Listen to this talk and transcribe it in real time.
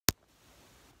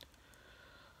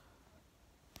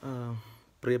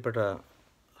പ്രിയപ്പെട്ട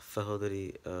സഹോദരി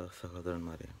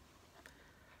സഹോദരന്മാരെ,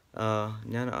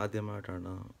 ഞാൻ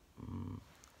ആദ്യമായിട്ടാണ്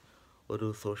ഒരു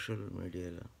സോഷ്യൽ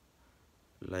മീഡിയയിൽ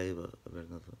ലൈവ്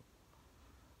വരുന്നത്.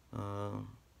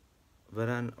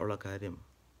 വരാൻ ഉള്ള കാര്യം,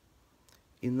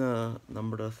 ഇന്ന്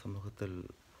നമ്മുടെ സമൂഹത്തിൽ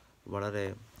വളരെ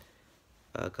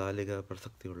കാലിക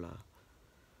പ്രസക്തിയുള്ള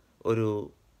ഒരു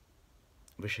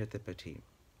വിഷയത്തെപ്പറ്റി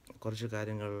കുറച്ച്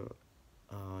കാര്യങ്ങൾ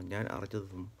ഞാൻ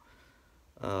അറിഞ്ഞതും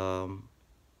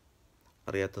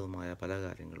അറിയാത്തതുമായ പല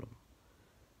കാര്യങ്ങളും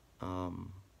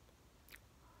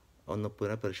ഒന്ന്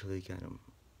പുനഃപരിശോധിക്കാനും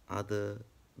അത്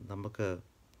നമുക്ക്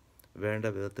വേണ്ട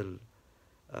വിധത്തിൽ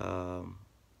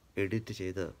എഡിറ്റ്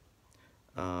ചെയ്ത്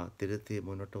തിരുത്തി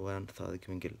മുന്നോട്ട് പോകാൻ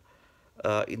സാധിക്കുമെങ്കിൽ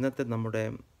ഇന്നത്തെ നമ്മുടെ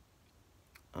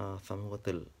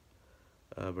സമൂഹത്തിൽ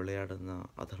വിളയാടുന്ന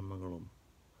അധർമ്മങ്ങളും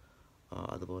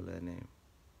അതുപോലെ തന്നെ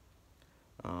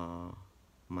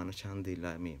മനഃശാന്തി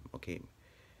ഇല്ലായ്മയും ഒക്കെ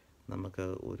നമുക്ക്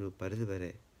ഒരു പരിധിവരെ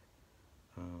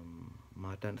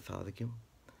മാറ്റാൻ സാധിക്കും.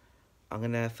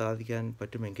 അങ്ങനെ സാധിക്കാൻ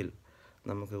പറ്റുമെങ്കിൽ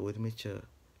നമുക്ക് ഒരുമിച്ച്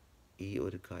ഈ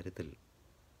ഒരു കാര്യത്തിൽ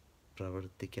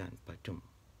പ്രവർത്തിക്കാൻ പറ്റും.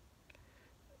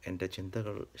 എൻ്റെ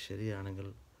ചിന്തകൾ ശരിയാണെങ്കിൽ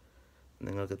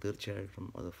നിങ്ങൾക്ക് തീർച്ചയായിട്ടും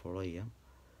അത് ഫോളോ ചെയ്യാം.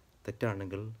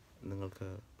 തെറ്റാണെങ്കിൽ നിങ്ങൾക്ക്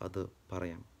അത്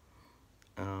പറയാം.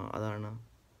 അതാണ്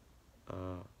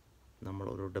നമ്മൾ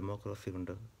ഒരു ഡെമോക്രസി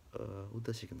കൊണ്ട്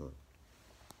ഉദ്ദേശിക്കുന്നത്.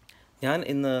 ഞാൻ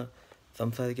ഇന്ന്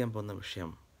സംസാരിക്കാൻ പോകുന്ന വിഷയം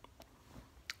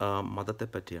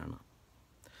മതത്തെപ്പറ്റിയാണ്.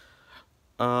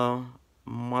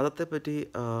 മതത്തെപ്പറ്റി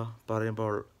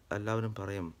പറയുമ്പോൾ എല്ലാവരും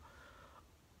പറയും,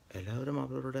 എല്ലാവരും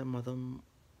അവരുടെ മതം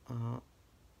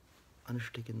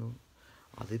അനുഷ്ഠിക്കുന്നു,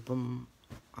 അതിപ്പം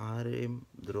ആരെയും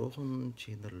ദ്രോഹമൊന്നും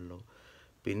ചെയ്യുന്നില്ലല്ലോ,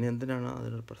 പിന്നെ എന്തിനാണ്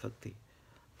അതിനൊരു പ്രസക്തി,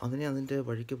 അതിനെ അതിൻ്റെ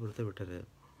വഴിക്ക് പുറത്ത് വിട്ടത്,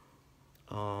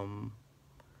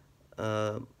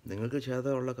 നിങ്ങൾക്ക്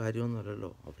ചെയ്തുള്ള കാര്യമൊന്നുമല്ലല്ലോ,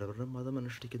 അവരവരുടെ മതം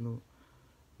അനുഷ്ഠിക്കുന്നു,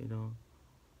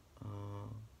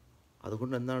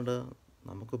 അതുകൊണ്ട് എന്താണ്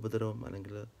നമുക്ക് ഉപദ്രവം,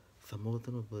 അല്ലെങ്കിൽ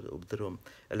സമൂഹത്തിന് ഉപദ്രവം,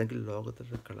 അല്ലെങ്കിൽ ലോകത്തിൽ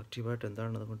കളക്റ്റീവായിട്ട്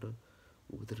എന്താണ് അതുകൊണ്ട്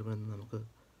ഉപദ്രവം എന്ന് നമുക്ക്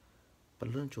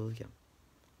പലരും ചോദിക്കാം.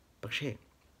 പക്ഷേ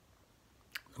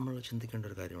നമ്മൾ ചിന്തിക്കേണ്ട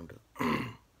ഒരു കാര്യമുണ്ട്.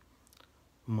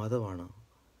 മതമാണ്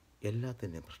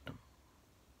എല്ലാത്തിൻ്റെയും പ്രശ്നം.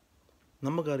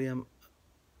 നമുക്കറിയാം,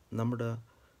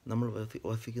 നമ്മൾ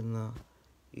വസിക്കുന്ന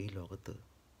ഈ ലോകത്ത്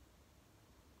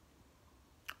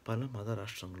പല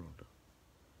മതരാഷ്ട്രങ്ങളുണ്ട്.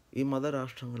 ഈ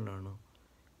മതരാഷ്ട്രങ്ങളിലാണ്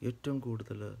ഏറ്റവും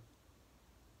കൂടുതൽ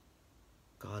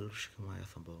കാലുഷികമായ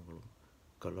സംഭവങ്ങളും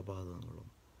കൊലപാതകങ്ങളും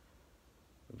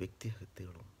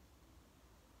വ്യക്തിഹത്യകളും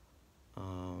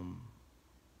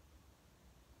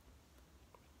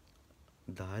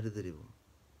ദാരിദ്ര്യവും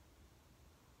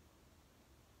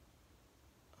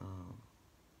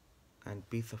and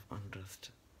piece of unrest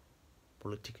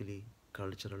politically,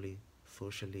 culturally,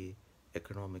 socially,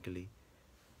 economically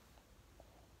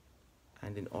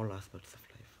and in all aspects of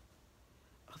life.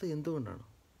 അത് എന്തുകൊണ്ടാണ്?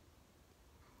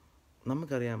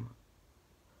 നമുക്കറിയാം,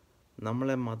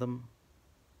 നമ്മളെ മതം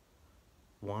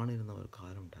വാണിരുന്ന ഒരു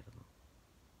കാലം ഉണ്ടായിരുന്നു.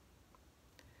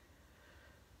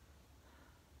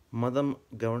 മതം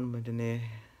ഗവൺമെൻറ്റിനെ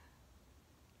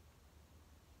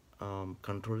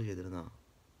കൺട്രോൾ ചെയ്തിരുന്ന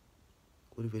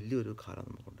ഒരു വലിയൊരു കാലം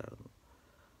നമുക്കുണ്ടായിരുന്നു.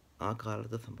 ആ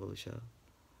കാലത്ത് സംഭവിച്ച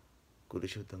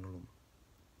കുരിശുദ്ധങ്ങളും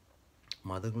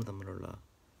മതങ്ങൾ തമ്മിലുള്ള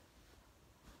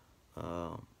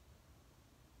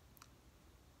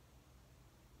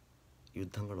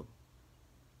യുദ്ധങ്ങളും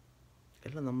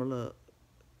എല്ലാം നമ്മൾ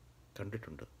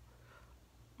കണ്ടിട്ടുണ്ട്.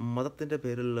 മതത്തിൻ്റെ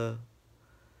പേരിൽ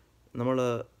നമ്മൾ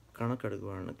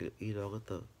കണക്കെടുക്കുകയാണെങ്കിൽ ഈ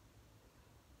ലോകത്ത്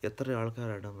എത്ര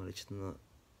ആൾക്കാരാണ് മരിച്ചതെന്ന്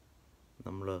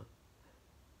നമ്മൾ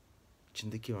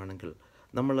ചിന്തിക്കുകയാണെങ്കിൽ,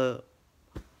 നമ്മൾ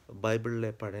ബൈബിളിലെ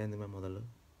പഴയ നിയമം മുതൽ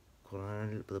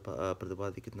ഖുർആനിൽ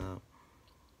പ്രതിപാദിക്കുന്ന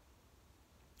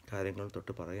കാര്യങ്ങൾ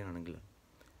തൊട്ട് പറയുകയാണെങ്കിൽ,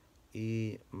 ഈ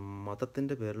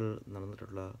മതത്തിൻ്റെ പേരിൽ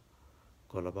നടന്നിട്ടുള്ള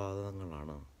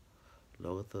കൊലപാതകങ്ങളാണ്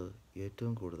ലോകത്ത്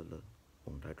ഏറ്റവും കൂടുതൽ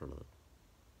ഉണ്ടായിട്ടുള്ളത്.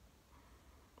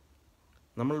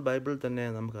 നമ്മൾ ബൈബിളിൽ തന്നെ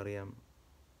നമുക്കറിയാം,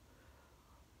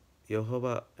 യഹോവ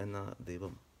എന്ന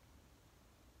ദൈവം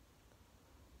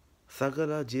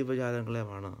സകല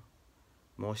ജീവജാലങ്ങളെയുമാണ്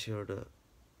മോശയോട്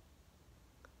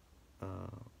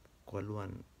കൊല്ലുവാൻ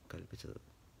കൽപ്പിച്ചത്.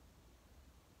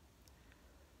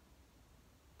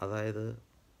 അതായത്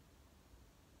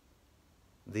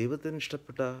ദൈവത്തിന്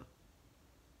ഇഷ്ടപ്പെട്ട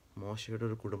മോശയുടെ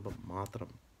ഒരു കുടുംബം മാത്രം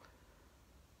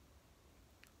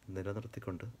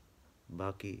നിലനിർത്തിക്കൊണ്ട്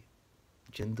ബാക്കി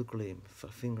ജന്തുക്കളെയും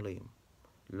സസ്യങ്ങളെയും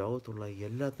ലോകത്തുള്ള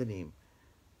എല്ലാത്തിനെയും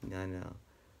ഞാൻ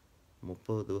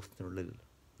 30 ദിവസത്തിനുള്ളിൽ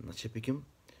നശിപ്പിക്കും.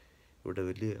 ഇവിടെ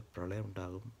വലിയ പ്രളയം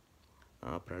ഉണ്ടാകും.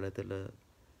 ആ പ്രളയത്തിൽ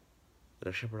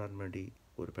രക്ഷപ്പെടാൻ വേണ്ടി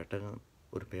ഒരു പെട്ടകം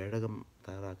ഒരു പേടകം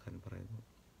തയ്യാറാക്കാൻ പറയുന്നു.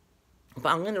 അപ്പം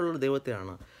അങ്ങനെയുള്ളൊരു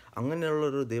ദൈവത്തെയാണ്,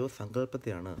 അങ്ങനെയുള്ളൊരു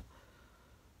ദൈവസങ്കല്പത്തെയാണ്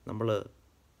നമ്മൾ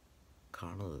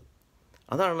കാണുന്നത്.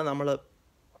 അതാണ് നമ്മൾ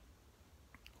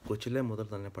കൊച്ചിലെ മുതൽ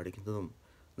തന്നെ പഠിക്കുന്നതും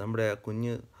നമ്മുടെ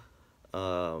കുഞ്ഞ്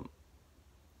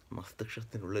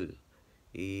മസ്തിഷ്കത്തിനുള്ളിൽ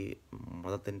ഈ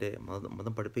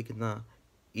മതം പഠിപ്പിക്കുന്ന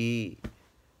ഈ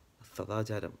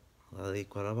സദാചാരം, അതായത് ഈ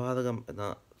കൊലപാതകം എന്ന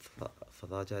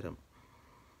സദാചാരം,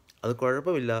 അത്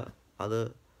കുഴപ്പമില്ല, അത്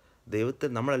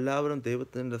നമ്മളെല്ലാവരും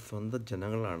ദൈവത്തിൻ്റെ സ്വന്തം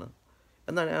ജനങ്ങളാണ്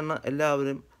എന്നാണ്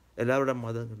എല്ലാവരുടെ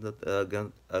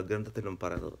ഗ്രന്ഥത്തിലും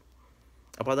പറയുന്നത്.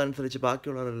 അപ്പോൾ അതനുസരിച്ച്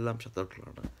ബാക്കിയുള്ളവരെല്ലാം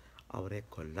ശത്രുക്കളാണ്, അവരെ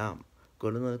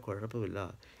കൊല്ലുന്നത് കുഴപ്പമില്ല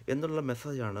എന്നുള്ള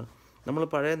മെസ്സേജാണ് നമ്മൾ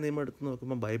പഴയ നിയമം എടുത്ത്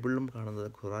നോക്കുമ്പോൾ ബൈബിളിലും കാണുന്നത്,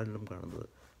 ഖുറാനിലും കാണുന്നത്.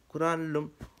 ഖുറാനിലും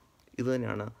ഇത്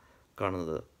തന്നെയാണ്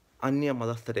കാണുന്നത്. അന്യ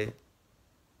മതസ്ഥരെ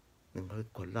നിങ്ങൾ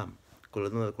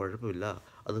കൊല്ലുന്നത് കുഴപ്പമില്ല,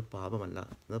 അത് പാപമല്ല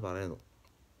എന്ന് പറയുന്നു.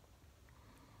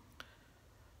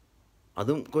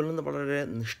 അതും കൊല്ലുന്നത് വളരെ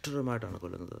നിഷ്ഠുരമായിട്ടാണ്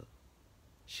കൊല്ലുന്നത്.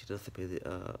 ശിരസ്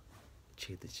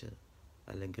ഛേദിച്ച്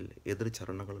അല്ലെങ്കിൽ എതിർ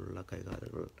ചരണങ്ങളുള്ള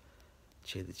കൈകാലുകൾ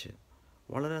ഛേദിച്ച്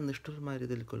വളരെ നിഷ്ഠുരമായ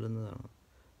രീതിയിൽ കൊല്ലുന്നതാണ്.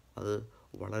 അത്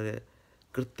വളരെ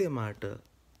കൃത്യമായിട്ട്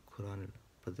ഖുറാനിൽ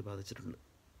പ്രതിപാദിച്ചിട്ടുണ്ട്.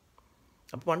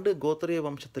 അപ്പോൾ പണ്ട് ഗോത്രീയ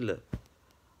വംശത്തിൽ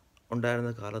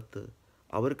ഉണ്ടായിരുന്ന കാലത്ത്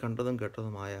അവർ കണ്ടതും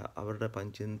കേട്ടതുമായ, അവരുടെ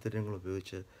പഞ്ചേന്ദ്രിയങ്ങൾ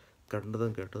ഉപയോഗിച്ച്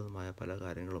കണ്ടതും കേട്ടതുമായ പല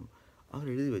കാര്യങ്ങളും അവർ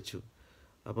എഴുതി വെച്ചു.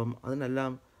 അപ്പം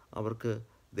അതിനെല്ലാം അവർക്ക്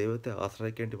ദൈവത്തെ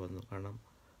ആശ്രയിക്കേണ്ടി വന്നു. കാരണം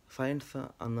സയൻസ്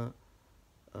അന്ന്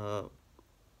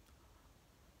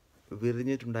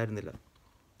വിരിഞ്ഞിട്ടുണ്ടായിരുന്നില്ല.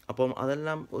 അപ്പം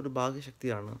അതെല്ലാം ഒരു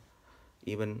ഭാഗ്യശക്തിയാണ്.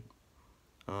 ഈവൻ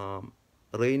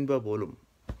റെയിൻബോ പോലും,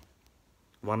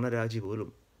 വർണ്ണരാജി പോലും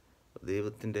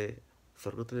ദൈവത്തിൻ്റെ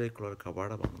സ്വർഗത്തിലേക്കുള്ള ഒരു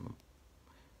കവാടമാണെന്നും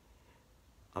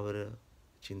അവർ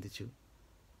ചിന്തിച്ചു.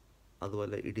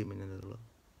 അതുപോലെ ഇടിമിന്നലുകൾ,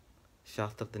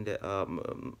 ശാസ്ത്രത്തിൻ്റെ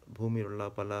ഭൂമിയിലുള്ള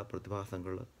പല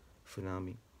പ്രതിഭാസങ്ങൾ,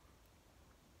 സുനാമി,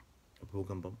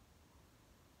 ഭൂകമ്പം,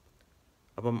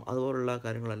 അപ്പം അതുപോലുള്ള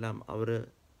കാര്യങ്ങളെല്ലാം അവർ,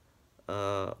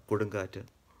 കൊടുങ്കാറ്റ്,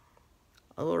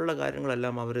 അതുപോലുള്ള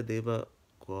കാര്യങ്ങളെല്ലാം അവർ ദൈവ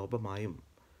കോപമായും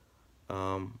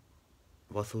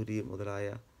വസൂരി മുതലായ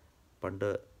പണ്ട്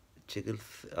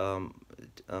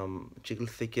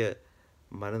ചികിത്സയ്ക്ക്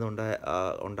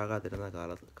ഉണ്ടാകാതിരുന്ന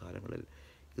കാലങ്ങളിൽ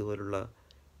ഇതുപോലുള്ള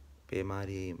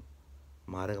പേമാരിയെയും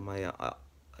മാരകമായ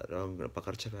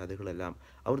പകർച്ചവ്യാധികളെല്ലാം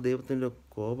അവർ ദൈവത്തിൻ്റെ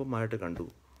കോപമായിട്ട് കണ്ടു.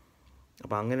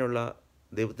 അപ്പം അങ്ങനെയുള്ള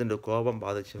ദൈവത്തിൻ്റെ കോപം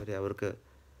ബാധിച്ചവരെ അവർക്ക്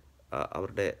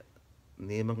അവരുടെ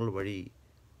നിയമങ്ങൾ വഴി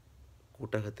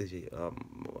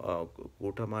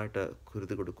കൂട്ടമായിട്ട്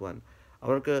കുരുതി കൊടുക്കുവാൻ,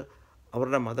 അവർക്ക്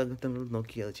അവരുടെ മതഗ്രന്ഥങ്ങൾ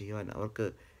നോക്കി അത് ചെയ്യുവാൻ അവർക്ക്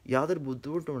യാതൊരു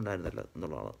ബുദ്ധിമുട്ടും ഉണ്ടായിരുന്നില്ല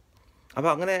എന്നുള്ളതാണ്.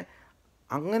 അപ്പോൾ അങ്ങനെ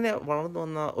വളർന്നു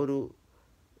വന്ന ഒരു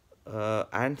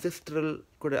ആൻസിസ്ട്രിൽ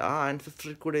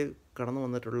കൂടെ കടന്നു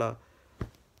വന്നിട്ടുള്ള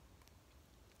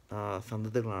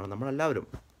സന്തതികളാണ് നമ്മളെല്ലാവരും.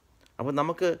 അപ്പോൾ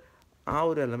നമുക്ക് ആ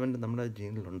ഒരു എലമെൻറ്റ് നമ്മുടെ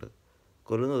ജീനിലുണ്ട്.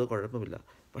 കൊല്ലുന്നത് കുഴപ്പമില്ല.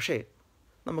 പക്ഷേ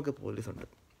നമുക്ക് പോലീസുണ്ട്.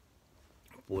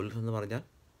 പോലീസ് എന്ന് പറഞ്ഞാൽ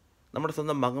നമ്മുടെ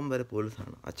സ്വന്തം മകൻ വരെ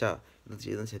പോലീസാണ്. അച്ഛാ, ഇത്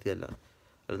ചെയ്യുന്നത് ശരിയല്ല.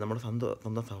 അല്ലെങ്കിൽ നമ്മുടെ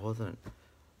സ്വന്തം സഹോദരൻ,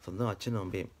 സ്വന്തം അച്ഛനും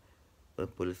അമ്മയും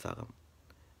പോലീസാകാം.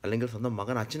 അല്ലെങ്കിൽ സ്വന്തം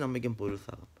മകൻ അച്ഛനും അമ്മയ്ക്കും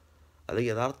പോലീസാകാം.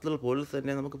 അല്ലെങ്കിൽ യഥാർത്ഥത്തിൽ പോലീസ്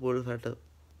തന്നെ നമുക്ക് പോലീസായിട്ട്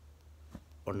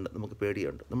ഉണ്ട്. നമുക്ക്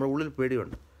പേടിയുണ്ട്, നമ്മുടെ ഉള്ളിൽ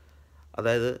പേടിയുണ്ട്.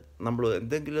 അതായത് നമ്മൾ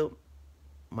എന്തെങ്കിലും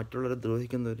മറ്റുള്ളവരെ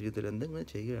ദ്രോഹിക്കുന്ന ഒരു രീതിയിൽ എന്തെങ്കിലും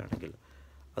ചെയ്യുകയാണെങ്കിൽ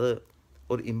അത്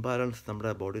ഒരു ഇംബാലൻസ്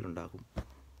നമ്മുടെ ബോഡിയിലുണ്ടാകും.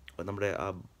 നമ്മുടെ ആ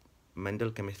മെൻ്റൽ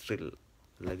കെമിസ്ട്രിയിൽ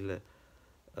അല്ലെങ്കിൽ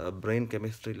ബ്രെയിൻ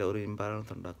കെമിസ്ട്രിയിൽ ഒരു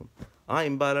ഇംബാലൻസ് ഉണ്ടാക്കും. ആ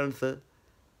ഇംബാലൻസ്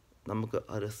നമുക്ക്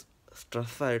ഒരു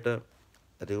സ്ട്രെസ്സായിട്ട്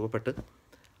രൂപപ്പെട്ട്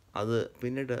അത്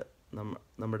പിന്നീട്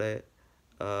നമ്മുടെ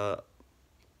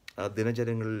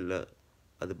ദിനചര്യങ്ങളിൽ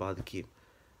അത് ബാധിക്കുകയും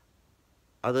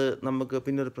അത് നമുക്ക്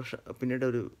പിന്നീട്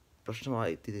ഒരു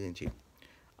പ്രശ്നമായി തീരുകയും ചെയ്യും.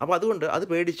 അപ്പോൾ അതുകൊണ്ട് അത്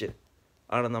പേടിച്ച്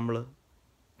ആണ് നമ്മൾ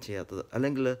ചെയ്യാത്തത്.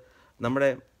 അല്ലെങ്കിൽ നമ്മുടെ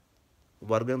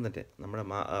വർഗം തന്നെ, നമ്മുടെ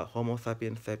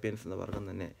ഹോമോസാപ്പിയൻസ് എന്ന വർഗം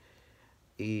തന്നെ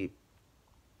ഈ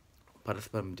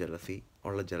പരസ്പരം ജലസി,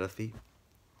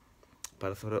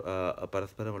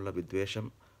 പരസ്പരമുള്ള വിദ്വേഷം,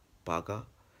 പക,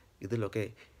 ഇതിലൊക്കെ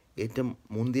ഏറ്റവും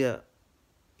മുന്തിയ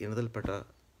ഇനത്തിൽപ്പെട്ട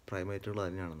പ്രൈമേറ്റുകൾ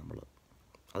തന്നെയാണ് നമ്മൾ.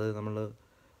 അത്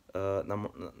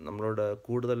നമ്മളോട്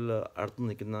കൂടുതൽ അടുത്ത്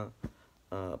നിൽക്കുന്ന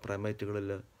പ്രൈമേറ്റുകളിൽ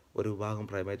ഒരു വിഭാഗം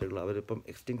പ്രൈമേറ്റുകൾ അവരിപ്പം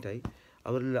എക്സ്റ്റിങ്ക്റ്റായി.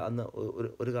 അവരിൽ അന്ന്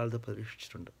ഒരു കാലത്ത്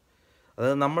പരീക്ഷിച്ചിട്ടുണ്ട്.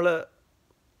 അതായത് നമ്മൾ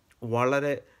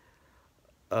വളരെ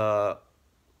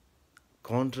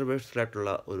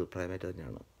കോൺട്രവേഴ്സ്യലായിട്ടുള്ള ഒരു പ്രൈമേറ്റ്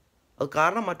തന്നെയാണ്. അത്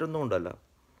കാരണം മറ്റൊന്നും കൊണ്ടല്ല,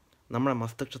 നമ്മുടെ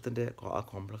മസ്തിഷ്കത്തിൻ്റെ ആ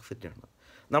കോംപ്ലക്സിറ്റിയാണ്.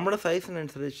 നമ്മുടെ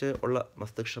സൈസിനനുസരിച്ച് ഉള്ള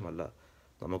മസ്തിഷ്കമല്ല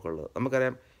നമുക്കുള്ളത്.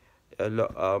 നമുക്കറിയാം,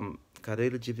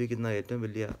 കരയിൽ ജീവിക്കുന്ന ഏറ്റവും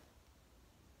വലിയ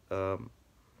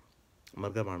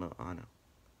മൃഗമാണ് ആന.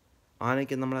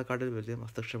 ആനയ്ക്ക് നമ്മളെക്കാട്ടിൽ വലിയ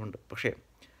മസ്തിഷ്കമുണ്ട്. പക്ഷേ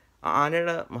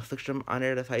ആനയുടെ മസ്തിഷ്കം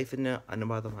ആനയുടെ സൈസിന്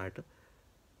അനുപാതമായിട്ട്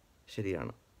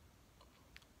ശരിയാണ്.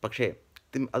 പക്ഷേ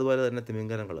അതുപോലെ തന്നെ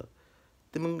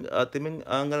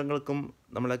തിമിംഗലങ്ങൾക്കും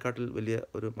നമ്മളെക്കാട്ടിൽ വലിയ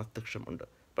ഒരു മസ്തിഷ്കം ഉണ്ട്.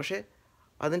 പക്ഷേ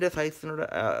അതിൻ്റെ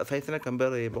സൈസിനെ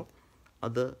കമ്പയർ ചെയ്യുമ്പോൾ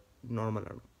അത്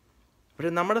നോർമലാണ്.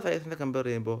 പക്ഷേ നമ്മുടെ സൈസിനെ കമ്പയർ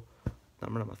ചെയ്യുമ്പോൾ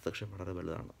നമ്മുടെ മസ്തിഷ്കം വളരെ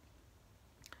വലുതാണ്.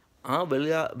 ആ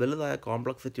വലുതായ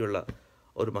കോംപ്ലക്സിറ്റിയുള്ള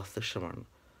ഒരു മസ്തിഷ്കമാണ്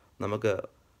നമുക്ക്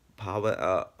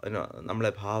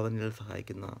നമ്മളെ ഭാവനയിൽ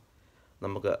സഹായിക്കുന്ന,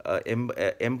 നമുക്ക്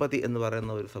എമ്പതി എന്ന്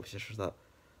പറയുന്ന ഒരു സവിശേഷത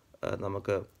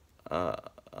നമുക്ക്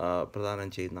പ്രദാനം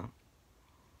ചെയ്യുന്ന,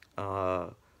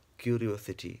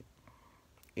 ക്യൂരിയോസിറ്റി,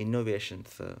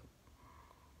 ഇന്നോവേഷൻസ്,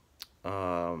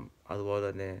 അതുപോലെ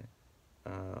തന്നെ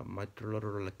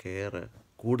മറ്റുള്ളവരോടുള്ള കെയർ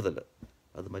കൂടുതൽ.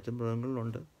 അത് മറ്റു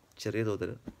മൃഗങ്ങളിലുണ്ട് ചെറിയ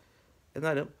തോതിൽ.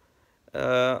 എന്നാലും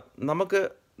നമുക്ക്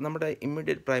നമ്മുടെ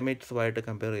ഇമ്മീഡിയറ്റ് പ്രൈമേറ്റ്സുമായിട്ട്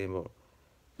കമ്പയർ ചെയ്യുമ്പോൾ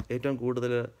ഏറ്റവും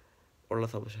കൂടുതൽ ഉള്ള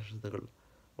സവിശേഷതകൾ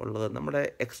ഉള്ളത് നമ്മുടെ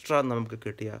എക്സ്ട്രാ നമുക്ക്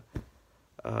കിട്ടിയ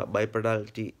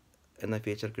ബൈപ്പെഡാലിറ്റി എന്ന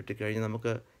ഫീച്ചർ കിട്ടിക്കഴിഞ്ഞ്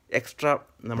നമുക്ക് എക്സ്ട്രാ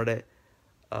നമ്മുടെ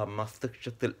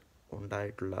മസ്തിഷ്കത്തിൽ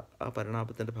ഉണ്ടായിട്ടുള്ള ആ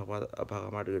പരിണാമത്തിൻ്റെ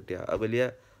ഭാഗമായിട്ട് കിട്ടിയ വലിയ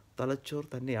തലച്ചോർ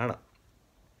തന്നെയാണ്.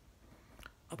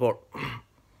 അപ്പോൾ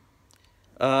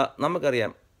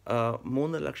നമുക്കറിയാം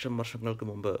 3 ലക്ഷം വർഷങ്ങൾക്ക്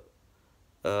മുമ്പ്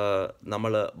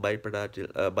നമ്മൾ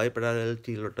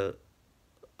ബൈപ്പെഡാലിറ്റിയിലോട്ട്,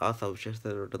 ആ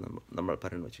സവിശേഷതയിലോട്ട് നമ്മൾ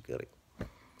പരിണമിച്ച് കയറി.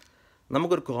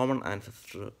 നമുക്കൊരു കോമൺ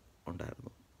ആൻസെസ്റ്റർ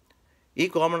ഉണ്ടായിരുന്നു. ഈ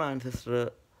കോമൺ ആൻസെസ്റ്റർ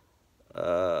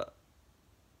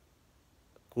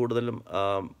കൂടുതലും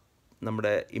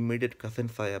നമ്മുടെ ഇമ്മീഡിയറ്റ്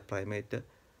കസിൻസായ പ്രൈമേറ്റ്,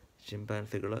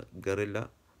 ചിമ്പാൻസികൾ, ഗറില്ല,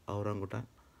 ഔറംഗുട്ടാൻ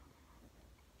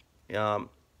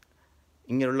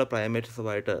ഇങ്ങനെയുള്ള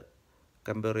പ്രൈമേറ്റ്സുമായിട്ട്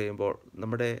കമ്പയർ ചെയ്യുമ്പോൾ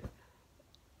നമ്മുടെ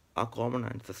ആ കോമൺ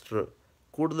ആൻസെസ്റ്റർ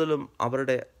കൂടുതലും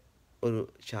അവരുടെ ഒരു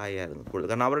ഛായയായിരുന്നു കൂടുതൽ.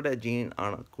 കാരണം അവരുടെ ജീൻ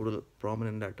ആണ് കൂടുതൽ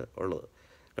പ്രോമിനൻ്റായിട്ട് ഉള്ളത്.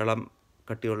 ഇളം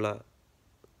കട്ടിയുള്ള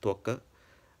ത്വക്ക്,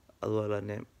 അതുപോലെ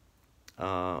തന്നെ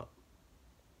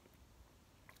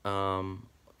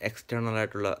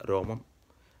എക്സ്റ്റേണലായിട്ടുള്ള രോമം,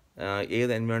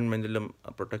 ഏത് എൻവയോൺമെൻറ്റിലും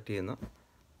പ്രൊട്ടക്റ്റ് ചെയ്യുന്ന,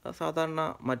 സാധാരണ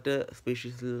മറ്റ്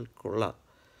സ്പീഷീസിലുള്ള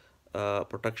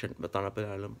പ്രൊട്ടക്ഷൻ,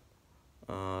 തണുപ്പിലായാലും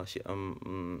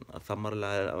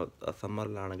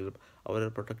സമ്മറിലാണെങ്കിലും അവരെ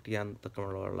പ്രൊട്ടക്റ്റ് ചെയ്യാൻ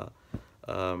തക്കമുള്ള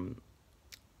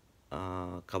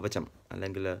കവചം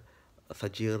അല്ലെങ്കിൽ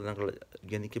സജ്ജീകരണങ്ങൾ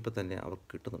ജനിക്കുമ്പോൾ തന്നെ അവർക്ക്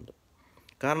കിട്ടുന്നുണ്ട്.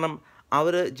 കാരണം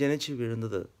അവർ ജനിച്ച്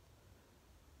വീഴുന്നത്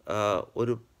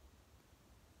ഒരു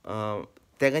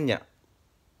തികഞ്ഞ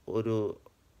ഒരു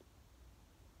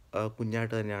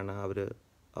കുഞ്ഞായിട്ട് തന്നെയാണ്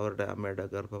അവരുടെ അമ്മയുടെ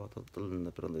ഗർഭപാത്രത്തിൽ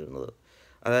നിന്ന് പിറന്നു വീഴുന്നത്.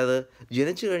 അതായത്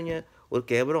ജനിച്ചു കഴിഞ്ഞ്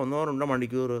കേവലം 1-2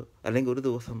 മണിക്കൂർ അല്ലെങ്കിൽ ഒരു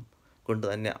ദിവസം കൊണ്ട്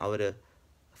തന്നെ അവർ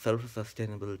സെൽഫ്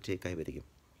സസ്റ്റൈനബിലിറ്റി കൈവരിക്കും.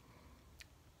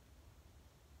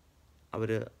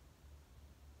 അവർ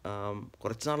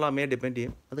കുറച്ച് നാൾ അമ്മയെ ഡിപ്പെൻഡ്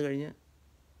ചെയ്യും. അത് കഴിഞ്ഞ്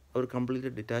അവർ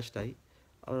കംപ്ലീറ്റ്ലി ഡിറ്റാച്ച്ഡായി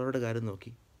അവരുടെ കാര്യം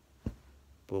നോക്കി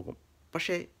പോകും.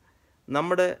 പക്ഷേ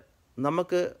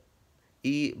നമുക്ക്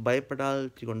ഈ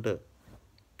ബൈപ്പെഡാലിറ്റി കൊണ്ട്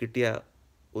കിട്ടിയ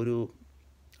ഒരു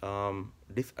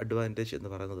ഡിസ്അഡ്വാൻറ്റേജ് എന്ന്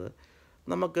പറയുന്നത്,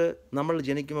 നമ്മൾ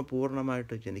ജനിക്കുമ്പോൾ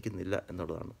പൂർണ്ണമായിട്ട് ജനിക്കുന്നില്ല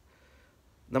എന്നുള്ളതാണ്.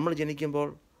 നമ്മൾ ജനിക്കുമ്പോൾ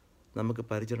നമുക്ക്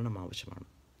പരിചരണം ആവശ്യമാണ്.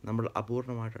 നമ്മൾ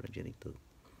അപൂർണമായിട്ടാണ് ജനിക്കുന്നത്.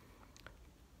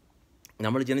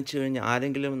 നമ്മൾ ജനിച്ചു കഴിഞ്ഞ്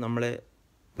ആരെങ്കിലും നമ്മളെ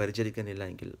പരിചരിക്കാനില്ല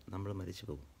എങ്കിൽ നമ്മൾ മരിച്ചു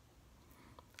പോകും.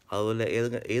 അതുപോലെ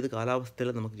ഏത്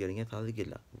കാലാവസ്ഥയിലും നമുക്ക് ജനിക്കാൻ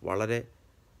സാധിക്കില്ല. വളരെ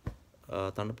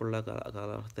തണുപ്പുള്ള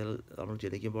കാലാവസ്ഥയിൽ നമ്മൾ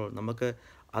ജനിക്കുമ്പോൾ നമുക്ക്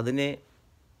അതിനെ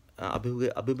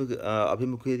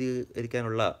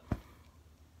അഭിമുഖീകരിക്കാനുള്ള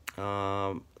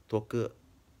ത്വക്ക്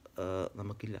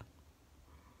നമുക്കില്ല.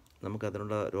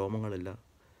 നമുക്കതിനുള്ള രോമങ്ങളില്ല.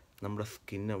 നമ്മുടെ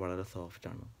സ്കിന്ന് വളരെ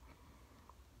സോഫ്റ്റാണ്.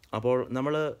 അപ്പോൾ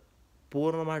നമ്മൾ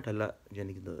പൂർണ്ണമായിട്ടല്ല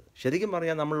ജനിക്കുന്നത്. ശരിക്കും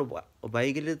പറഞ്ഞാൽ നമ്മൾ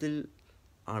വൈകല്യത്തിൽ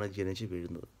ആണ് ജനിച്ച്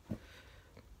വീഴുന്നത്.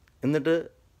 എന്നിട്ട്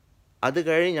അത്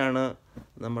കഴിഞ്ഞാണ്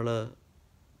നമ്മൾ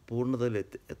പൂർണ്ണതയിൽ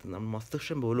എത്തുന്നത്. നമ്മൾ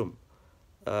മസ്തിഷ്കം പോലും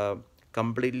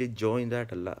കംപ്ലീറ്റ്ലി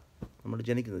ജോയിൻ്റായിട്ടല്ല നമ്മൾ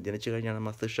ജനിക്കുന്നത്. ജനിച്ചു കഴിഞ്ഞാണ്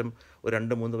മസ്തിഷ്കം ഒരു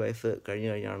 2-3 വയസ്സ് കഴിഞ്ഞ്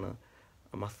കഴിഞ്ഞാണ്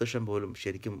മസ്തിഷ്കം പോലും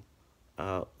ശരിക്കും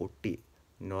ഒട്ടി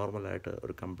നോർമലായിട്ട്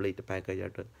ഒരു കംപ്ലീറ്റ്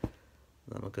പാക്കേജായിട്ട്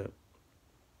നമുക്ക്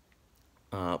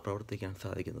പ്രവർത്തിക്കാൻ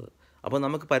സാധിക്കുന്നത്. അപ്പോൾ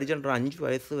നമുക്ക് പരിചരണം 5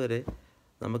 വയസ്സ് വരെ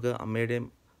നമുക്ക് അമ്മയുടെയും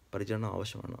പരിചരണം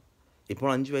ആവശ്യമാണ്. ഇപ്പോൾ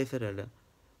 5 വയസ്സ് വരെ അല്ല,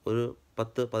 ഒരു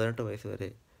 10-18 വയസ്സ് വരെ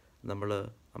നമ്മൾ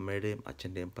അമ്മയുടെയും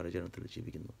അച്ഛൻ്റെയും പരിചരണത്തിൽ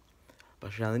ജീവിക്കുന്നു.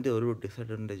 പക്ഷേ അതിൻ്റെ ഒരു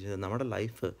ഡിസഡ്വാൻറ്റേജ്, നമ്മുടെ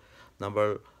ലൈഫ് നമ്മൾ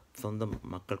സ്വന്തം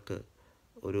മക്കൾക്ക്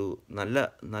ഒരു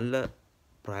നല്ല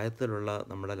പ്രായത്തിലുള്ള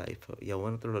നമ്മുടെ ലൈഫ്,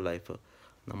 യൗവനത്തിലുള്ള ലൈഫ്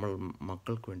നമ്മൾ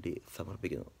മക്കൾക്ക് വേണ്ടി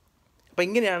സമർപ്പിക്കുന്നു. അപ്പോൾ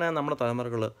ഇങ്ങനെയാണ് നമ്മുടെ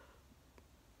തലമുറകൾ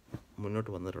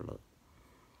മുന്നോട്ട് വന്നിട്ടുള്ളത്.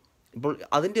 ഇപ്പോൾ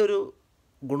അതിൻ്റെ ഒരു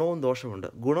ഗുണവും ദോഷമുണ്ട്.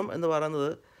 ഗുണം എന്ന്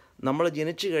പറയുന്നത് നമ്മൾ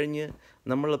ജനിച്ചു കഴിഞ്ഞ്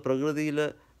നമ്മൾ പ്രകൃതിയിൽ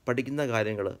പഠിക്കുന്ന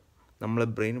കാര്യങ്ങൾ നമ്മളെ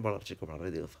ബ്രെയിൻ വളർച്ചയ്ക്ക്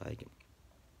വളരെയധികം സഹായിക്കും.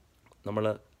 നമ്മൾ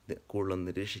കൂടുതൽ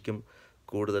നിരീക്ഷിക്കും,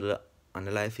 കൂടുതൽ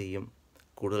അനലൈസ് ചെയ്യും,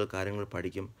 കൂടുതൽ കാര്യങ്ങൾ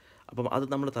പഠിക്കും. അപ്പം അത്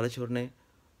നമ്മൾ തലച്ചോറിനെ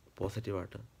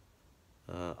പോസിറ്റീവായിട്ട്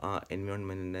ആ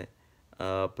എൻവയോൺമെൻറ്റിനെ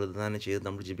പ്രതിദാനം ചെയ്ത്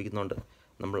നമ്മൾ ജീവിക്കുന്നുണ്ട്.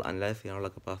 നമ്മൾ അനലൈസ് ചെയ്യാനുള്ള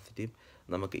കപ്പാസിറ്റിയും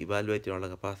നമുക്ക് ഇവാലുവേറ്റ് ചെയ്യാനുള്ള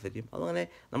കപ്പാസിറ്റിയും അതങ്ങനെ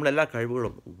നമ്മളെല്ലാ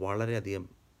കഴിവുകളും വളരെയധികം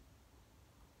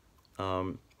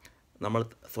നമ്മൾ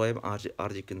സ്വയം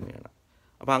ആർജിക്കുന്നവയാണ്.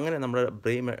 അപ്പോൾ അങ്ങനെ നമ്മുടെ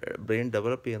ബ്രെയിൻ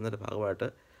ഡെവലപ്പ് ചെയ്യുന്നതിൻ്റെ ഭാഗമായിട്ട്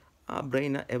ആ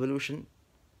ബ്രെയിൻ എവല്യൂഷൻ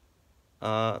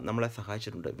നമ്മളെ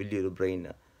സഹായിച്ചിട്ടുണ്ട്. വലിയൊരു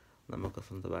ബ്രെയിന് നമുക്ക്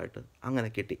സ്വന്തമായിട്ട് അങ്ങനെ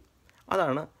കിട്ടി.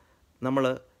 അതാണ് നമ്മൾ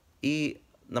ഈ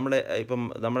നമ്മുടെ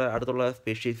അടുത്തുള്ള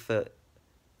സ്പീഷീസ്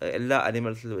എല്ലാ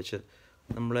അനിമൽസിൽ വെച്ച്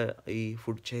നമ്മൾ ഈ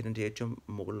ഫുഡ് ചെയിനിൻ്റെ ഏറ്റവും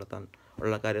മുകളിലെത്താൻ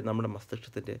ഉള്ള കാര്യം നമ്മുടെ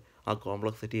മസ്തിഷ്കത്തിൻ്റെ ആ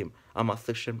കോംപ്ലക്സിറ്റിയും ആ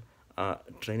മസ്തിഷ്കം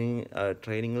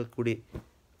ട്രെയിനിങ്ങിൽ കൂടി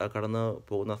കടന്നു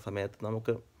പോകുന്ന സമയത്ത്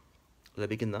നമുക്ക്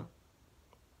ലഭിക്കുന്ന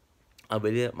ആ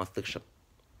വലിയ മസ്തിഷ്കം,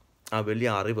 ആ വലിയ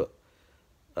അറിവ്,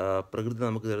 പ്രകൃതി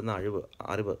നമുക്ക് തരുന്ന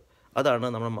അറിവ് അതാണ്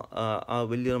നമ്മൾ ആ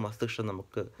വലിയൊരു മസ്തിഷ്കം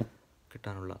നമുക്ക്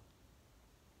കിട്ടാനുള്ള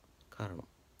കാരണം.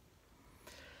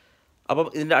 അപ്പം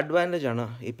ഇതിൻ്റെ അഡ്വാൻറ്റേജാണ്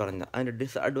ഈ പറഞ്ഞ. അതിൻ്റെ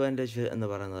ഡിസ്അഡ്വാൻറ്റേജ് എന്ന്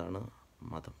പറയുന്നതാണ്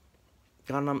മതം.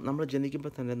 കാരണം നമ്മൾ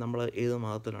ജനിക്കുമ്പോൾ തന്നെ നമ്മൾ ഏത്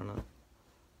മതത്തിലാണ്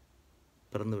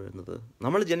പിറന്നു വീഴുന്നത്?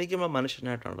 നമ്മൾ ജനിക്കുമ്പോൾ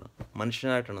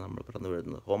മനുഷ്യനായിട്ടാണ് നമ്മൾ പിറന്നു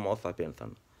വീഴുന്നത്. ഹോമോ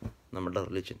സാപ്പിയൻസാണ് നമ്മുടെ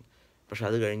റിലിജൻ. പക്ഷെ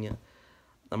അത് കഴിഞ്ഞ്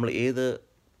നമ്മൾ ഏത്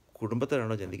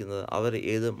കുടുംബത്തിലാണോ ജനിക്കുന്നത്, അവർ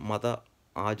ഏത് മത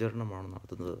ആചരണമാണ്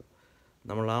നടത്തുന്നത്,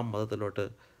 നമ്മൾ ആ മതത്തിലോട്ട്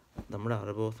നമ്മുടെ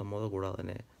അറിവോ സമ്മതമോ കൂടാതെ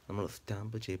തന്നെ നമ്മൾ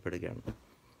സ്റ്റാമ്പ് ചെയ്യപ്പെടുകയാണ്.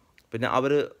 പിന്നെ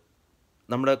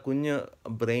നമ്മുടെ കുഞ്ഞ്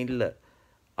ബ്രെയിനിൽ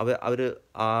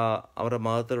അവരുടെ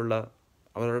മതത്തിൽ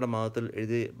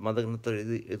മതഗ്രന്ഥത്തിൽ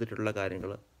എഴുതിയിട്ടുള്ള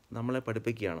കാര്യങ്ങൾ നമ്മളെ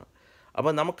പഠിപ്പിക്കുകയാണ്.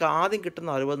 അപ്പോൾ നമുക്ക് ആദ്യം കിട്ടുന്ന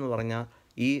അറിവെന്ന് പറഞ്ഞാൽ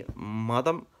ഈ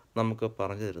മതം നമുക്ക്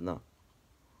പറഞ്ഞു തരുന്ന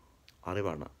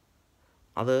അറിവാണ്.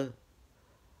 അത്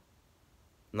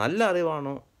നല്ല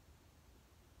അറിവാണോ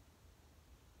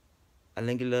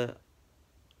അല്ലെങ്കിൽ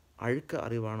അഴുക്ക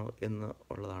അറിവാണോ എന്ന്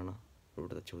ഉള്ളതാണ്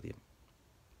ഇവിടുത്തെ ചോദ്യം.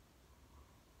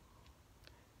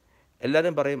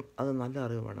 എല്ലാവരും പറയും അത് നല്ല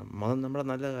അറിവ് വേണം. മതം നമ്മളെ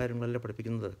നല്ല കാര്യങ്ങളല്ലേ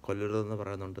പഠിപ്പിക്കുന്നത്. കൊല്ലരുതെന്ന്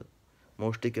പറയുന്നുണ്ട്,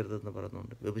 മോഷ്ടിക്കരുതെന്ന്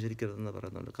പറയുന്നുണ്ട്, വ്യഭിചരിക്കരുതെന്ന്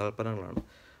പറയുന്നുണ്ട്. കൽപ്പനകളാണ്.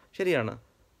 ശരിയാണ്,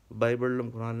 ബൈബിളിലും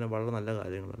ഖുർആനിലും വളരെ നല്ല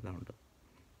കാര്യങ്ങളെല്ലാം ഉണ്ട്.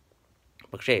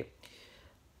 പക്ഷേ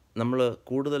നമ്മൾ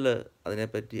കൂടുതൽ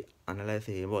അതിനെപ്പറ്റി അനലൈസ്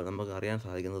ചെയ്യുമ്പോൾ നമുക്ക് അറിയാൻ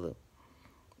സാധിക്കുന്നത്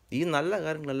ഈ നല്ല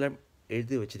കാര്യങ്ങളെല്ലാം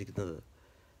എഴുതി വച്ചിരിക്കുന്നത്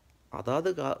അതാത്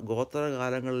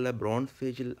ഗോത്രകാലങ്ങളിലെ ബ്രോൺസ്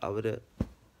ഏജിൽ അവർ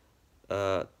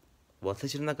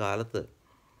വസിച്ചിരുന്ന കാലത്ത്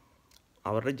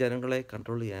അവരുടെ ജനങ്ങളെ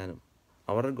കൺട്രോൾ ചെയ്യാനും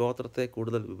അവരുടെ ഗോത്രത്തെ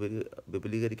കൂടുതൽ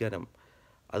വിപുലീകരിക്കാനും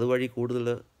അതുവഴി കൂടുതൽ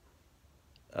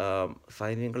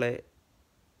സൈന്യങ്ങളെ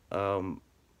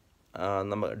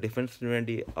ഡിഫൻസിന്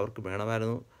വേണ്ടി അവർക്ക്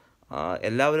വേണമായിരുന്നു.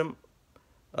 എല്ലാ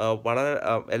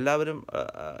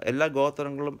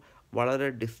ഗോത്രങ്ങളും വളരെ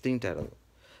ഡിസ്റ്റിങ്ക്റ്റ് ആയിരുന്നു.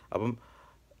 അപ്പം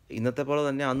ഇന്നത്തെ പോലെ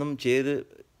തന്നെ അന്നും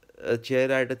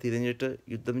ചേരായിട്ട് തിരിഞ്ഞിട്ട്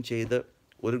യുദ്ധം ചെയ്ത്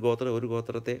ഒരു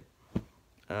ഗോത്രത്തെ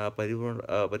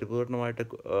പരിപൂർണമായിട്ട്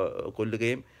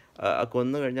കൊല്ലുകയും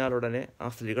കൊന്നു കഴിഞ്ഞാൽ ഉടനെ ആ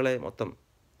സ്ത്രീകളെ മൊത്തം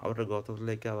അവരുടെ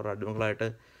ഗോത്രത്തിലേക്ക് അവരുടെ അടിമകളായിട്ട്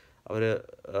അവർ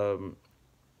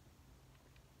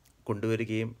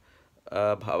കൊണ്ടുവരികയും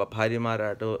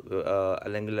ഭാര്യമാരായിട്ടോ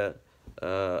അല്ലെങ്കിൽ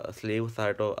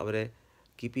സ്ലേവ്സായിട്ടോ അവരെ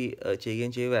കീപ്പ്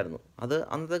ചെയ്യുകയും ചെയ്യുമായിരുന്നു. അത്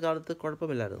അന്നത്തെ കാലത്ത്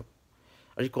കുഴപ്പമില്ലായിരുന്നു.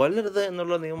 പക്ഷേ കൊല്ലരുത്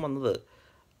എന്നുള്ള നിയമം വന്നത്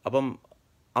അപ്പം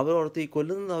അവർ ഓർത്ത് ഈ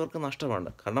കൊല്ലുന്നത് അവർക്ക് നഷ്ടമാണ്.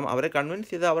 കാരണം അവരെ കൺവിൻസ്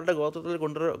ചെയ്ത് അവരുടെ ഗോത്രത്തിൽ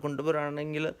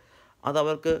കൊണ്ടുവരാണെങ്കിൽ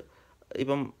അതവർക്ക്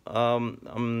ഇപ്പം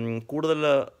കൂടുതൽ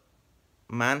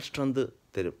മാൻ സ്ട്രെങ്ത്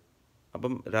തരും.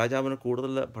 അപ്പം രാജാവിന്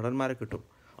കൂടുതൽ ഭടന്മാരെ കിട്ടും.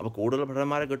 അപ്പോൾ കൂടുതൽ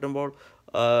ഭടന്മാരെ കിട്ടുമ്പോൾ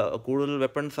കൂടുതൽ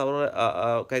വെപ്പൺസ് അവർ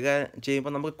കൈകാര്യം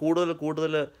ചെയ്യുമ്പോൾ നമുക്ക്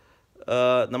കൂടുതൽ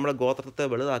നമ്മുടെ ഗോത്രത്തെ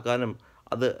വലുതാക്കാനും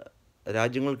അത്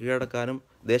രാജ്യങ്ങൾ കീഴടക്കാനും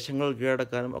ദേശങ്ങൾ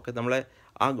കീഴടക്കാനും ഒക്കെ നമ്മളെ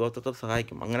ആ ഗോത്രത്തെ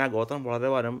സഹായിക്കും. അങ്ങനെ ആ ഗോത്രം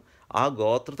വളരുവാനും ആ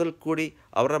ഗോത്രത്തിൽ കൂടി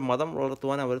അവരുടെ മതം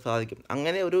വളർത്തുവാനും അവർ സാധിക്കും.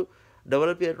 അങ്ങനെ ഒരു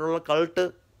ഡെവലപ്പ് ചെയ്തിട്ടുള്ള കൾട്ട്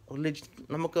റിലിജൻ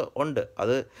നമുക്ക് ഉണ്ട്.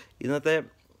 അത്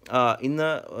ഇന്ന്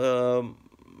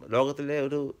ലോകത്തിലെ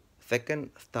ഒരു സെക്കൻഡ്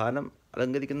സ്ഥാനം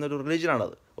അലങ്കരിക്കുന്ന ഒരു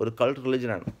റിലിജനാണത്, ഒരു കൾട്ട്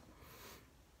റിലിജനാണ്.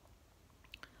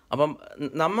 അപ്പം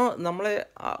നമ്മളെ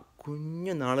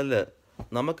കുഞ്ഞു നാളിൽ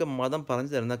നമുക്ക് മതം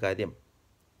പറഞ്ഞു തരുന്ന കാര്യം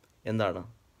എന്താണ്?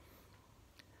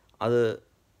 അത്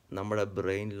നമ്മുടെ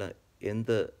ബ്രെയിനിൽ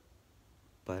എന്ത്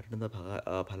പരിണിത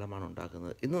ഫലമാണ്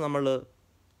ഉണ്ടാക്കുന്നത്. ഇന്ന് നമ്മൾ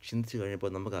ചിന്തിച്ച്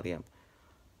കഴിഞ്ഞപ്പോൾ നമുക്കറിയാം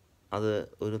അത്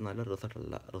ഒരു നല്ല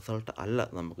റിസൾട്ട് അല്ല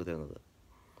നമുക്ക് തരുന്നത്.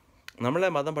 നമ്മളെ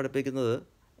മതം പഠിപ്പിക്കുന്നത്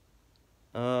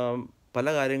പല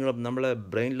കാര്യങ്ങളും നമ്മളെ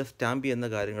ബ്രെയിനിൽ സ്റ്റാമ്പ് ചെയ്യുന്ന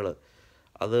കാര്യങ്ങൾ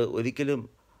അത് ഒരിക്കലും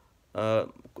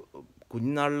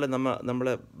കുഞ്ഞുനാളിൽ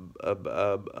നമ്മളെ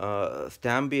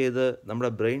സ്റ്റാമ്പ് ചെയ്ത്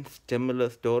നമ്മുടെ ബ്രെയിൻ സ്റ്റെമ്മിൽ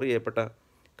സ്റ്റോർ ചെയ്യപ്പെട്ട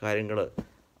കാര്യങ്ങൾ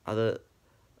അത്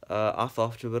ആ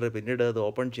സോഫ്റ്റ്വെയർ പിന്നീട് അത്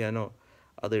ഓപ്പൺ ചെയ്യാനോ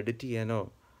അത് എഡിറ്റ് ചെയ്യാനോ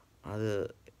അത്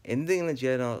എന്തെങ്കിലും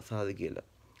ചെയ്യാനോ സാധിക്കില്ല.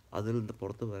 അതിൽ നിന്ന്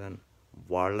പുറത്തു വരാൻ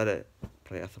വളരെ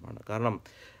പ്രയാസമാണ്. കാരണം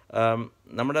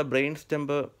നമ്മുടെ ബ്രെയിൻ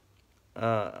സ്റ്റെമ്പ്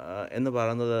എന്ന്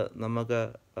പറയുന്നത് നമുക്ക്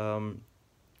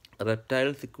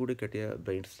റെപ്റ്റൈൽസിൽ കൂടി കിട്ടിയ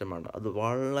ബ്രെയിൻ സ്റ്റെമ്മാണ്. അത്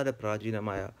വളരെ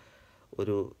പ്രാചീനമായ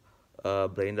ഒരു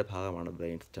ബ്രെയിനിൻ്റെ ഭാഗമാണ്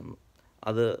ബ്രെയിൻ സ്റ്റെം.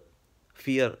 അത്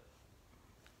ഫിയർ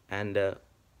ആൻഡ്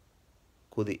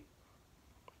കൊതി,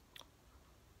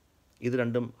 ഇത്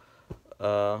രണ്ടും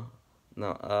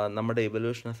നമ്മുടെ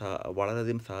ഇവല്യൂഷനെ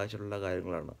വളരെയധികം സഹായിച്ചിട്ടുള്ള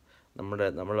കാര്യങ്ങളാണ്.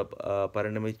 നമ്മൾ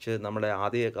പരിണമിച്ച് നമ്മുടെ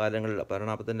ആദ്യ കാലങ്ങളിൽ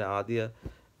പരിണാമത്തിൻ്റെ ആദ്യ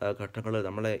ഘട്ടങ്ങളിൽ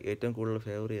നമ്മളെ ഏറ്റവും കൂടുതൽ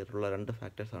ഫേവർ ചെയ്തിട്ടുള്ള 2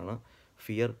 ഫാക്ടേഴ്സാണ്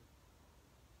ഫിയർ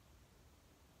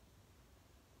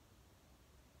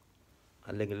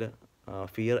അല്ലെങ്കിൽ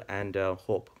ഫിയർ ആൻഡ്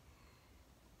ഹോപ്പ്.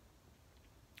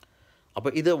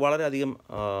 അപ്പോൾ ഇത് വളരെയധികം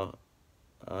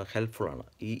ഹെൽപ്ഫുള്ളാണ്.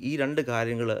 ഈ 2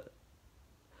 കാര്യങ്ങൾ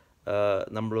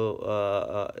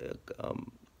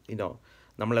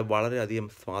നമ്മളെ വളരെയധികം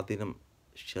സ്വാധീനം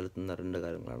ചെലുത്തുന്ന 2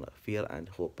 കാര്യങ്ങളാണ് ഫിയർ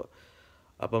ആൻഡ് ഹോപ്പ്.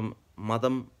 അപ്പം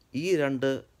മതം ഈ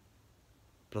 2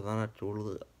 പ്രധാന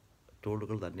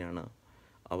ടൂളുകൾ തന്നെയാണ്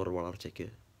അവർ വളർച്ചയ്ക്ക്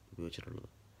ഉപയോഗിച്ചിട്ടുള്ളത്.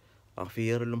 ആ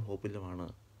ഫിയറിലും ഹോപ്പിലുമാണ്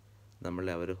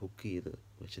നമ്മളെ അവർ ഹുക്ക് ചെയ്ത്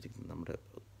വെച്ചിരിക്കുന്നത്. നമ്മുടെ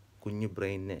കുഞ്ഞു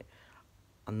ബ്രെയിനിനെ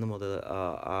അന്ന് മുതൽ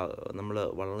നമ്മൾ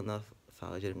വളർന്ന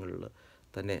സാഹചര്യങ്ങളിൽ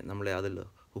തന്നെ നമ്മളെ അതിൽ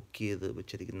ഹുക്ക് ചെയ്ത്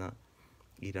വെച്ചിരിക്കുന്ന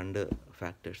ഈ 2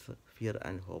 ഫാക്ടേഴ്സ് ഫിയർ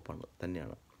ആൻഡ് ഹോപ്പാണ്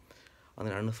തന്നെയാണ്.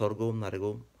 അങ്ങനെയാണ് സ്വർഗവും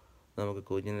നരകവും നമുക്ക്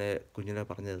കുഞ്ഞിനെ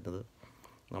പറഞ്ഞു തരുന്നത്.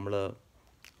 നമ്മൾ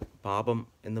പാപം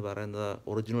എന്ന് പറയുന്നത്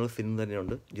ഒറിജിനൽ സിൻ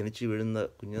തന്നെയുണ്ട്. ജനിച്ചു വീഴുന്ന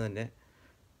കുഞ്ഞ് തന്നെ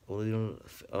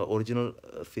ഒറിജിനൽ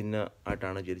സിന്ന്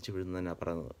ആയിട്ടാണ് ജനിച്ചു വീഴുന്നത് തന്നെ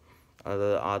പറയുന്നത്. അത്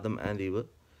ആദം ആൻഡ് ഈവ്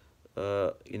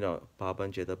പാപം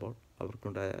ചെയ്തപ്പോൾ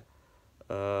അവർക്കുണ്ടായ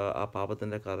ആ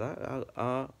പാപത്തിൻ്റെ കഥ ആ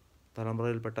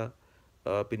തലമുറയിൽപ്പെട്ട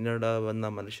പിന്നീട് വന്ന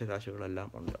മനുഷ്യരാശികളെല്ലാം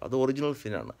ഉണ്ട്. അത് ഒറിജിനൽ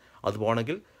സിനാണ്. അത്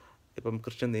പോകണമെങ്കിൽ ഇപ്പം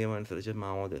ക്രിസ്ത്യൻ നിയമം അനുസരിച്ച്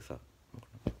മാമോദീസ.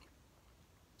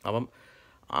 അപ്പം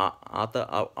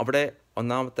അവിടെ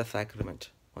ഒന്നാമത്തെ സാക്രിമെൻറ്റ്,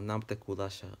 ഒന്നാമത്തെ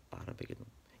കൂദാശ ആരംഭിക്കുന്നു.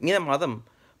 ഇങ്ങനെ മതം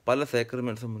പല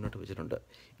സാക്രിമെൻറ്റ്സും മുന്നോട്ട് വെച്ചിട്ടുണ്ട്.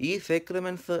 ഈ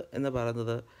സാക്രിമെൻറ്റ്സ് എന്ന്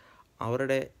പറയുന്നത്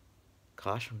അവരുടെ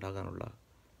കാശുണ്ടാകാനുള്ള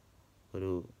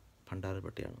ഒരു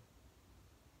ഭണ്ഡാരപ്പെട്ടിയാണ്.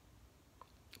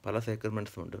 പല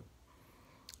സാക്രിമെൻറ്റ്സും ഉണ്ട്.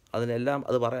 അതിനെല്ലാം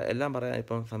എല്ലാം പറയാൻ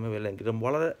ഇപ്പം സമയമില്ലെങ്കിലും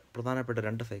വളരെ പ്രധാനപ്പെട്ട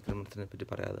 2 സാക്രിമെൻറ്റ്സിനെ പറ്റി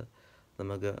പറയാതെ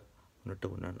നമുക്ക്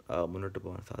മുന്നോട്ട്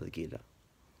പോകാൻ സാധിക്കില്ല.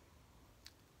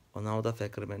 ഒന്നാമത്തെ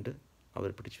സാക്രിമെൻറ്റ് അവർ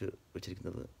പിടിച്ചു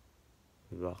വച്ചിരിക്കുന്നത്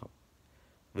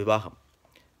വിവാഹം.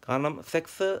 കാരണം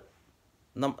സെക്സ്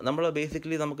നമ്മൾ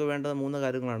ബേസിക്കലി നമുക്ക് വേണ്ടത് 3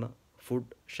 കാര്യങ്ങളാണ്: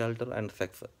 ഫുഡ്, ഷെൽട്ടർ ആൻഡ്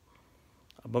സെക്സ്.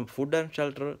 അപ്പം ഫുഡ് ആൻഡ്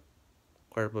ഷെൽട്ടർ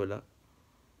കുഴപ്പമില്ല,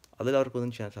 അതിൽ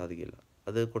അവർക്കൊന്നും ചെയ്യാൻ സാധിക്കില്ല.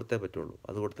 അത് കൊടുത്തേ പറ്റുള്ളൂ.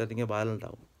 അത് കൊടുത്തില്ലെങ്കിൽ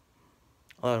ബാലുണ്ടാവും,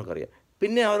 അതവർക്കറിയാം.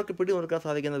 പിന്നെ അവർക്ക് പിടിമുറുക്കാൻ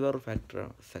സാധിക്കുന്ന വേറൊരു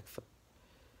ഫാക്ടറാണ് സെക്സ്.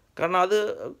 കാരണം അത്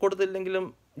കൊടുത്തില്ലെങ്കിലും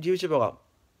ജീവിച്ചു പോകാം.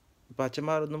 ഇപ്പോൾ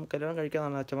അച്ഛന്മാരൊന്നും കല്യാണം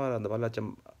കഴിക്കാനാണ് അച്ഛന്മാരാണ് പല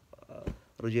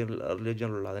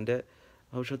റിലീജിയനിലുള്ള അതിൻ്റെ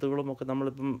ഭവിഷ്യത്തുകളും ഒക്കെ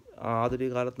നമ്മളിപ്പം ആധുനിക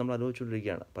കാലത്ത് നമ്മൾ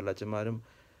അനുഭവിച്ചുകൊണ്ടിരിക്കുകയാണ്. പല അച്ഛന്മാരും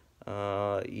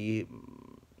ഈ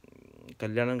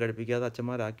കല്യാണം കഴിപ്പിക്കാതെ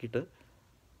അച്ഛന്മാരാക്കിയിട്ട്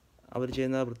അവർ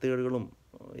ചെയ്യുന്ന വൃത്തികേടുകളും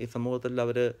ഈ സമൂഹത്തിൽ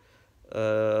അവർ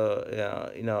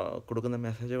കൊടുക്കുന്ന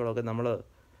മെസ്സേജുകളൊക്കെ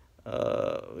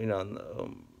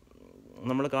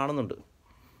നമ്മൾ കാണുന്നുണ്ട്.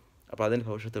 അപ്പോൾ അതിൻ്റെ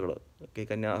ഭവിഷ്യത്തുകൾ ഈ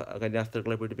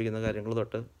കന്യാസ്ത്രീകളെ പീഡിപ്പിക്കുന്ന കാര്യങ്ങൾ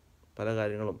തൊട്ട് പല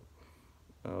കാര്യങ്ങളും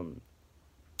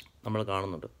നമ്മൾ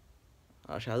കാണുന്നുണ്ട്.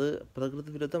 പക്ഷെ അത് പ്രകൃതി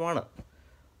വിരുദ്ധമാണ്.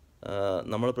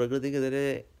 നമ്മൾ പ്രകൃതിക്കെതിരെ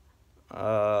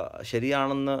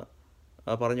ശരിയാണെന്ന്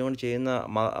പറഞ്ഞുകൊണ്ട് ചെയ്യുന്ന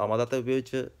മതത്തെ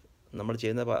ഉപയോഗിച്ച് നമ്മൾ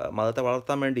ചെയ്യുന്ന മതത്തെ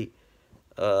വളർത്താൻ വേണ്ടി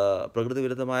പ്രകൃതി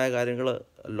വിരുദ്ധമായ കാര്യങ്ങൾ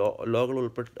ലോകൾ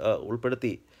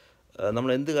ഉൾപ്പെടുത്തി നമ്മൾ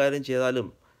എന്ത് കാര്യം ചെയ്താലും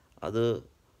അത്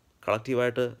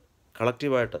കളക്റ്റീവായിട്ട്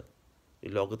ഈ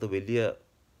ലോകത്ത് വലിയ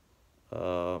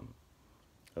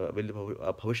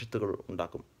ഭവിഷ്യത്തുകൾ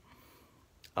ഉണ്ടാക്കും.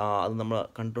 അത് നമ്മൾ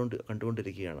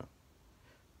കണ്ടുകൊണ്ടിരിക്കുകയാണ്.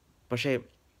 പക്ഷേ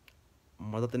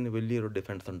മതത്തിന് വലിയൊരു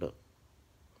ഡിഫൻസ് ഉണ്ട്: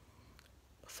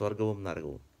 സ്വർഗവും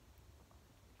നരകവും.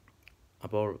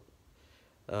 അപ്പോൾ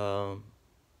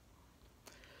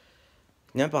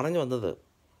ഞാൻ പറഞ്ഞു വന്നത്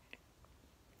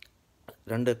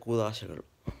 2 കൂദാശകൾ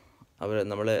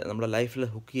നമ്മുടെ ലൈഫിൽ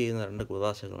ഹുക്ക് ചെയ്യുന്ന 2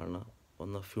 കൂദാശകളാണ്.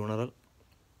 ഒന്ന് ഫ്യൂണറൽ,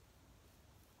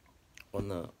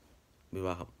 ഒന്ന്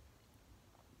വിവാഹം.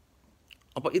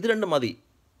 അപ്പോൾ ഇത് 2 മതി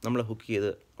നമ്മളെ ഹുക്ക്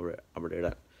ചെയ്ത് അവിടെ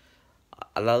ഇടാൻ.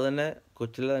 അല്ലാതെ തന്നെ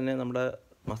കൊച്ചിലെ തന്നെ നമ്മുടെ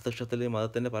മസ്തിഷ്കത്തിൽ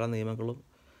മതത്തിൻ്റെ പല നിയമങ്ങളും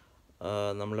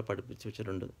നമ്മളെ പഠിപ്പിച്ച്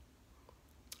വെച്ചിട്ടുണ്ട്.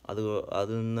 അത്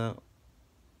അതിൽ നിന്ന്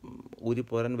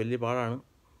ഊരിപ്പോരാൻ വലിയ പാടാണ്.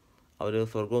 അവർ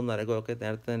സ്വർഗവും നരകവും ഒക്കെ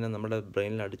നേരത്തെ തന്നെ നമ്മുടെ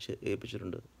ബ്രെയിനിൽ അടിച്ച്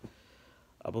ഏൽപ്പിച്ചിട്ടുണ്ട്.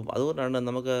 അപ്പം അതുകൊണ്ടാണ്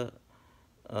നമുക്ക്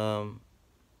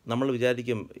നമ്മൾ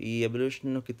വിചാരിക്കും ഈ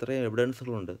എവല്യൂഷനൊക്കെ ഇത്രയും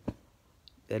എവിഡൻസുകളുണ്ട്,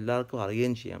 എല്ലാവർക്കും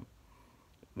അറിയുകയും ചെയ്യാം.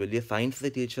 വലിയ സയൻസ്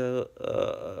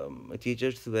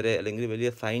ടീച്ചേഴ്സ് വരെ, അല്ലെങ്കിൽ വലിയ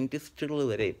സയൻറ്റിസ്റ്റുകൾ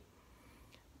വരെ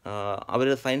അവർ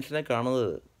സയൻസിനെ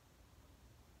കാണുന്നത്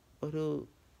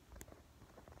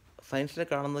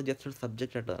ജസ്റ്റ് ഒരു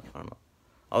സബ്ജക്റ്റായിട്ടാണ് കാണുന്നത്.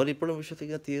 അവരിപ്പോഴും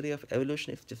വിശ്വസിക്കുന്ന theory of evolution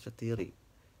is just A theory,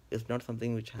 it's not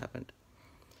something which happened.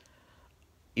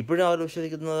 ഇപ്പോഴും അവർ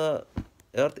വിശ്വസിക്കുന്നത്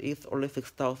earth is only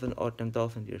 6,000 or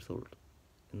 10,000 years old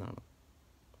എന്നാണ്.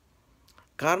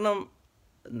 കാരണം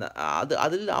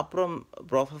അതിൽ അപ്പുറം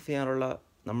പ്രോസസ്സ് ചെയ്യാനുള്ള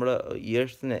നമ്മുടെ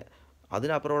ഇയേഴ്സിനെ,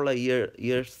 അതിനപ്പുറമുള്ള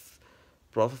ഇയേഴ്സ്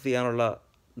പ്രോസസ്സ് ചെയ്യാനുള്ള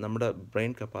നമ്മുടെ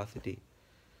ബ്രെയിൻ കപ്പാസിറ്റി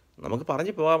നമുക്ക്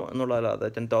പറഞ്ഞു പോകാം എന്നുള്ളതല്ല.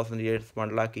 10,000 years,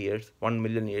 1 lakh years, 1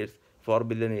 million years, 4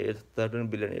 billion years, 13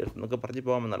 billion years എന്നൊക്കെ പറഞ്ഞു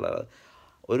പോകാമെന്നുള്ളത്.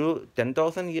 ഒരു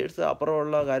 10,000 years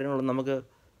അപ്പുറമുള്ള കാര്യങ്ങളൊന്നും നമുക്ക്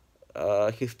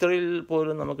ഹിസ്റ്ററിയിൽ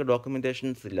പോലും നമുക്ക്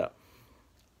ഡോക്യുമെൻറ്റേഷൻസ് ഇല്ല.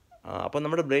 അപ്പം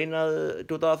നമ്മുടെ ബ്രെയിൻ അത്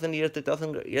 2,000 years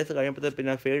 3,000 years കഴിയുമ്പോഴത്തേക്ക്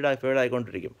പിന്നെ ഫെയ്ഡ്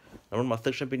ആയിക്കൊണ്ടിരിക്കും. നമ്മുടെ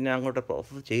മസ്തിഷ്കം പിന്നെ അങ്ങോട്ട്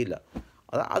പ്രോസസ്സ് ചെയ്യില്ല.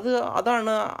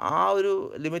 അതാണ് ആ ഒരു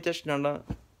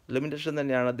ലിമിറ്റേഷൻ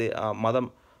തന്നെയാണ് മതം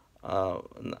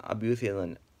അബ്യൂസ്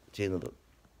ചെയ്യുന്നത്.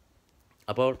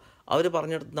 അപ്പോൾ അവർ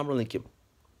പറഞ്ഞിടത്ത് നമ്മൾ നിൽക്കും.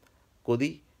 കൊതി,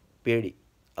 പേടി,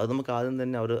 അത് നമുക്ക് ആദ്യം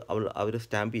തന്നെ അവർ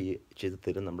സ്റ്റാമ്പ് ചെയ്ത്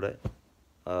തരും.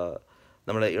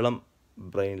 നമ്മുടെ ഇളം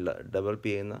ബ്രെയിനിൽ ഡെവലപ്പ്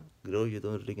ചെയ്യുന്ന, ഗ്രോ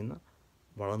ചെയ്തുകൊണ്ടിരിക്കുന്ന,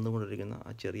 വളർന്നുകൊണ്ടിരിക്കുന്ന ആ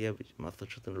ചെറിയ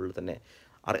മസ്തിഷ്കത്തിനുള്ളിൽ തന്നെ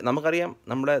നമുക്കറിയാം,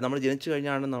 നമ്മൾ ജനിച്ചു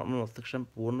കഴിഞ്ഞാണ് നമ്മുടെ മസ്തിഷ്കം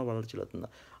പൂർണ്ണ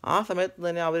വളർച്ചയിലെത്തുന്നത്. ആ സമയത്ത്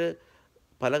തന്നെ അവർ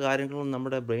പല കാര്യങ്ങളും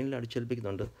നമ്മുടെ ബ്രെയിനിൽ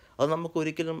അടിച്ചേൽപ്പിക്കുന്നുണ്ട്. അത് നമുക്ക്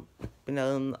ഒരിക്കലും പിന്നെ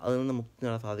അതിൽ നിന്ന് മുക്തി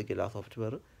നേടാൻ സാധിക്കില്ല. ആ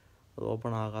സോഫ്റ്റ്വെയർ അത്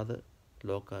ഓപ്പൺ ആകാതെ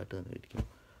ലോക്കായിട്ട് തന്നെ ഇരിക്കും.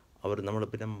 നമ്മൾ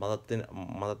പിന്നെ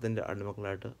മതത്തിൻ്റെ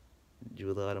അടിമകളായിട്ട്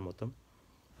ജീവിതകാലം മൊത്തം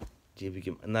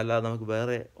ജീവിക്കും. എന്നല്ലാതെ നമുക്ക്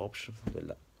വേറെ ഓപ്ഷൻസ്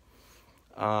ഒന്നുമില്ല.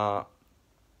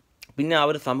 പിന്നെ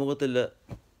അവർ സമൂഹത്തിൽ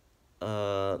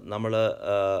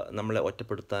നമ്മളെ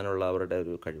ഒറ്റപ്പെടുത്താനുള്ള അവരുടെ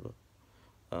ഒരു കഴിവ്,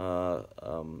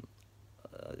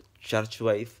 church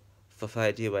vice,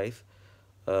 society vice,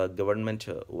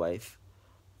 government vice,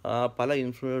 പല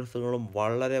ഇൻഫ്ലുവൻസുകളും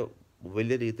വളരെ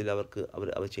വലിയ രീതിയിൽ അവർ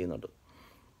ചെയ്യുന്നുണ്ട്.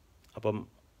 അപ്പം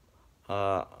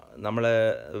നമ്മളെ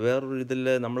വേറൊരു ഇതിൽ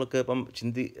നമ്മൾക്ക് ഇപ്പം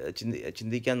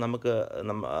ചിന്തിക്കാൻ നമുക്ക്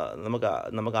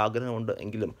ആഗ്രഹമുണ്ട്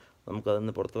എങ്കിലും,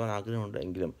 നമുക്കതിന് പുറത്തു പോകാൻ ആഗ്രഹമുണ്ട്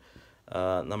എങ്കിലും,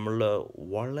 നമ്മൾ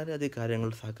വളരെയധികം കാര്യങ്ങൾ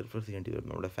സാക്രിഫൈസ് ചെയ്യേണ്ടി വരും.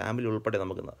 നമ്മുടെ ഫാമിലി ഉൾപ്പെടെ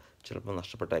നമുക്ക് ചിലപ്പോൾ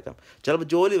നഷ്ടപ്പെട്ടേക്കാം. ചിലപ്പോൾ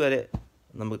ജോലി വരെ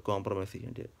നമുക്ക് കോംപ്രമൈസ്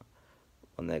ചെയ്യേണ്ടി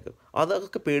വന്നേക്കും.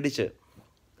 അതൊക്കെ പേടിച്ച്,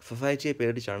 സൊസൈറ്റിയെ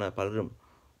പേടിച്ചാണ് പലരും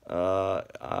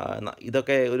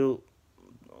ഇതൊക്കെ ഒരു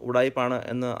ഉടായിപ്പാണ്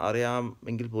എന്ന്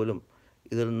അറിയാമെങ്കിൽ പോലും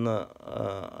ഇതിൽ നിന്ന്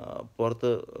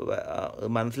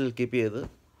മനസ്സിൽ കീപ്പ് ചെയ്ത്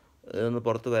ഇതിൽ നിന്ന്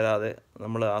പുറത്ത് വരാതെ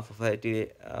നമ്മൾ ആ സൊസൈറ്റിയെ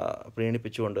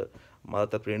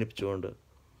മതത്തെ പ്രീണിപ്പിച്ചുകൊണ്ട്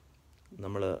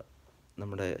നമ്മുടെ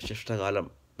ശിഷ്ടകാലം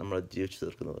നമ്മൾ ജീവിച്ചു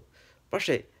തീർക്കുന്നത്.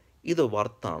 പക്ഷേ ഇത്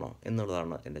വർത്താണോ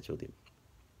എന്നുള്ളതാണ് എൻ്റെ ചോദ്യം.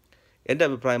 എൻ്റെ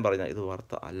അഭിപ്രായം പറഞ്ഞാൽ ഇത്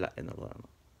വർത്ത അല്ല എന്നുള്ളതാണ്.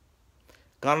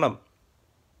 കാരണം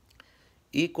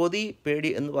ഈ കൊതി, പേടി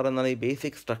എന്ന് പറയുന്ന ഈ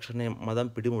ബേസിക് സ്ട്രക്ചറിനെ മതം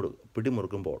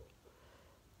പിടിമുറുക്കുമ്പോൾ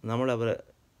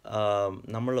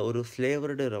നമ്മൾ ഒരു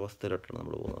സ്ലേവറുടെ ഒരു അവസ്ഥയിലോട്ടാണ്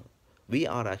നമ്മൾ പോകുന്നത്. V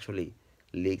are actually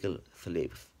legal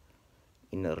slaves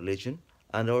in A religion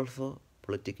and also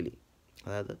politically.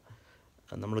 അതായത്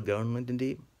നമ്മൾ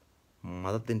ഗവൺമെൻറ്റിൻ്റെയും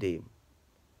മതത്തിൻ്റെയും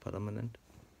പെർമനൻ്റ്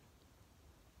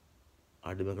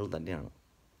അടിമകൾ തന്നെയാണ്.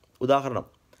 ഉദാഹരണം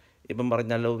ഇപ്പം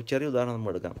പറഞ്ഞാലോ, ചെറിയ ഉദാഹരണം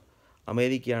നമ്മൾ എടുക്കാം.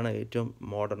 അമേരിക്കയാണ് ഏറ്റവും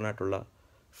മോഡേണായിട്ടുള്ള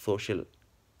സോഷ്യൽ,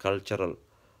 കൾച്ചറൽ,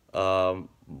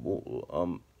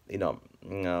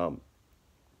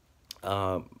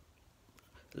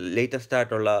 ലേറ്റസ്റ്റ്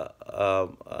ആയിട്ടുള്ള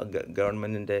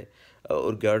ഗവൺമെൻറ്റിൻ്റെ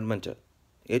ഒരു ഗവൺമെൻറ്,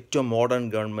 ഏറ്റവും മോഡേൺ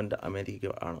ഗവൺമെൻറ്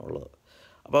അമേരിക്ക ആണ് ഉള്ളത്.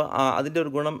 അപ്പോൾ അതിൻ്റെ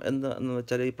ഒരു ഗുണം എന്ന്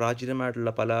വെച്ചാൽ ഈ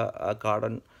പ്രാചീനമായിട്ടുള്ള പല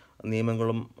കാടൻ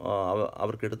നിയമങ്ങളും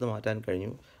അവർക്ക് എടുത്തു മാറ്റാൻ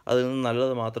കഴിഞ്ഞു. അതിൽ നിന്ന്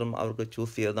നല്ലത് മാത്രം അവർക്ക്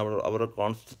ചൂസ് ചെയ്ത് അവരുടെ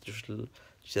കോൺസ്റ്റിറ്റ്യൂഷനിൽ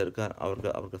ചേർക്കാൻ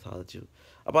അവർക്ക് സാധിച്ചു.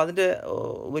 അപ്പോൾ അതിൻ്റെ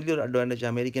വലിയൊരു അഡ്വാൻറ്റേജ്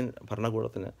അമേരിക്കൻ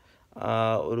ഭരണകൂടത്തിന്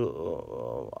ഒരു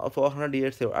 400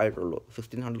 years ആയിട്ടുള്ളൂ.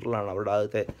 1600-ലാണ് അവരുടെ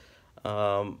ആദ്യത്തെ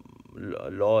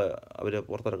law our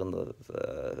പുറത്തിറക്കുന്നത്.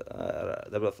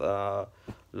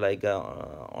 Like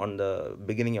on the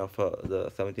beginning of the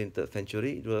 17th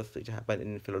century it happen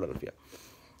in Philadelphia.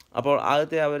 അപ്പോൾ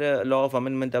ആദ്യത്തെ law of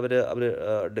amendment our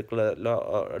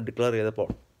declare ചെയ്തപ്പോൾ,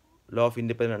 ലോ ഓഫ്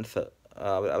ഇൻഡിപെൻഡൻസ്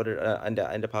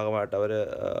അതിൻ്റെ ഭാഗമായിട്ട്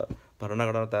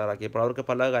ഭരണഘടന തയ്യാറാക്കിയപ്പോൾ അവർക്ക്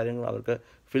പല കാര്യങ്ങളും അവർക്ക്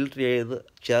ഫിൽട്ടർ ചെയ്ത്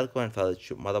ചേർക്കുവാൻ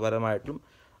സാധിച്ചു. മതപരമായിട്ടും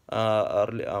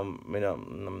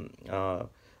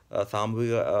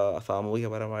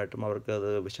സാമൂഹികപരമായിട്ടും അവർക്ക് അത്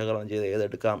വിശകലനം ചെയ്ത്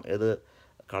ഏതെടുക്കാം ഏത്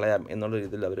കളയാം എന്നുള്ള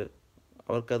രീതിയിൽ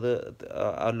അവർക്കത്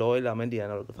ആ ലോയിൽ അമെൻഡ് ചെയ്യാൻ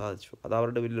അവർക്ക് സാധിച്ചു. അത്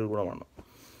അവരുടെ വലിയൊരു ഗുണമാണ്.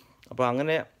 അപ്പോൾ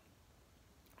അങ്ങനെ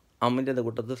അമെൻഡ്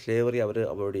കൂട്ടത്തിൽ സ്ലേവറി അവർ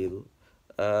അവോയ്ഡ് ചെയ്തു.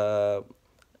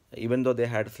 Even though they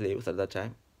had slaves at that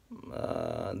time,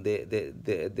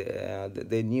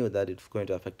 they knew that it's going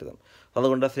to affect them.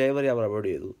 അതുകൊണ്ട് സ്ലേവറി അവർ അവോയ്ഡ്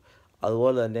ചെയ്തു.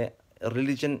 അതുപോലെ തന്നെ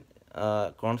റിലിജൻ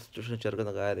കോൺസ്റ്റിറ്റ്യൂഷൻ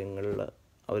ചേർക്കുന്ന കാര്യങ്ങളിൽ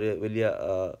അവർ വലിയ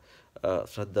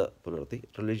ശ്രദ്ധ പുലർത്തി.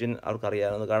 റിലിജൻ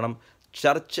അവർക്കറിയാവുന്നത്, കാരണം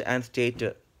church and state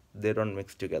they don't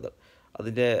mix together.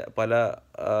 അതിൻ്റെ പല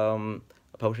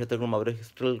ഭവിഷ്യത്തുകളും അവർ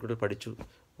ഹിസ്റ്ററിയിൽ കൂടി പഠിച്ചു.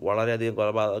 വളരെയധികം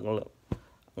കൊലപാതകങ്ങൾ,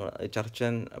 ചർച്ച്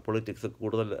ആൻഡ് പൊളിറ്റിക്സ്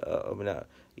കൂടുതൽ പിന്നെ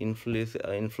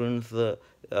ഇൻഫ്ലുവൻസ്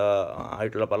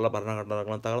ആയിട്ടുള്ള പല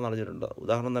ഭരണഘടനകളും തകർന്നടഞ്ഞിട്ടുണ്ട്.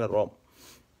 ഉദാഹരണം തന്നെ റോം.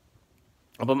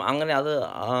 അപ്പം അങ്ങനെ അത്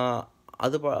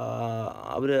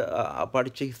അവർ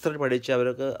പഠിച്ച് ഹിസ്റ്ററി പഠിച്ച്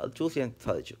അവർക്ക് അത് ചൂസ് ചെയ്യാൻ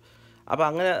സാധിച്ചു. അപ്പോൾ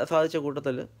അങ്ങനെ സാധിച്ച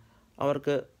കൂട്ടത്തിൽ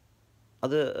അവർക്ക്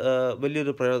അത്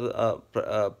വലിയൊരു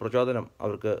പ്രചോദനം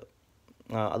അവർക്ക്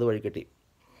അതുവഴി കിട്ടി.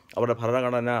 അവരുടെ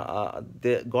ഭരണഘടന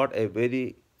they got a very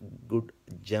good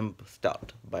jump start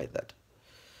by that.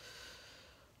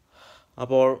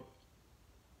 അപ്പോൾ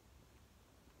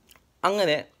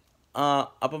അങ്ങനെ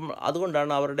അപ്പം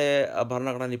അതുകൊണ്ടാണ് അവരുടെ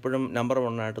ഭരണഘടന ഇപ്പോഴും നമ്പർ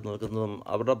 1 ആയിട്ട് നിൽക്കുന്നതും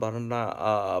അവരുടെ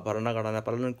ഭരണഘടന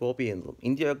പലരും കോപ്പി ചെയ്യുന്നതും.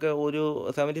 ഇന്ത്യയൊക്കെ ഒരു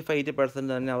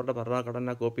 75-80% തന്നെ അവരുടെ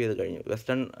ഭരണഘടന കോപ്പി ചെയ്ത് കഴിഞ്ഞു.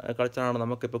 വെസ്റ്റേൺ കൾച്ചറാണ്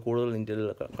നമുക്കിപ്പോൾ കൂടുതൽ ഇന്ത്യയിൽ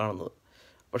കാണുന്നത്.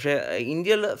 പക്ഷേ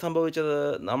ഇന്ത്യയിൽ സംഭവിച്ചത്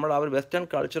അവർ വെസ്റ്റേൺ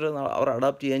കൾച്ചർ അവർ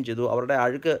അഡാപ്റ്റ് ചെയ്യുകയും ചെയ്തു. അവരുടെ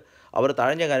അഴുക്ക് അവർ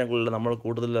തഴഞ്ഞ കാര്യങ്ങളിൽ നമ്മൾ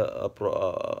കൂടുതൽ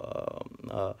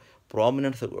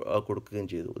പ്രോമിനൻസ് കൊടുക്കുകയും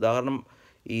ചെയ്തു. ഉദാഹരണം,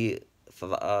 ഈ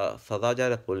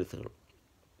സദാചാര പോലീസുകൾ,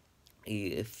 ഈ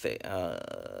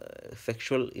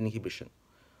സെക്ഷുവൽ ഇൻഹിബിഷൻ,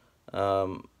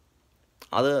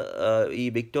 അത് ഈ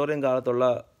വിക്ടോറിയൻ കാലത്തുള്ള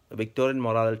വിക്ടോറിയൻ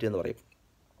മൊറാലിറ്റി എന്ന് പറയും.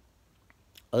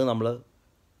 അത് നമ്മൾ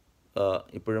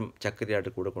ഇപ്പോഴും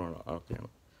ചക്രയായിട്ട് കൂടെ നടക്കുകയാണ്.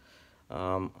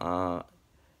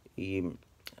 ഈ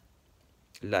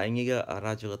ലൈംഗിക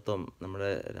അരാജകത്വം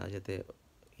നമ്മുടെ രാജ്യത്തെ,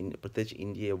 പ്രത്യേകിച്ച്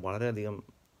ഇന്ത്യയെ വളരെയധികം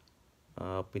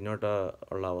പിന്നോട്ട്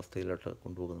ഉള്ള അവസ്ഥയിലോട്ട്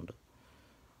കൊണ്ടുപോകുന്നുണ്ട്.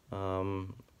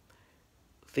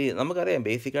 നമുക്കറിയാം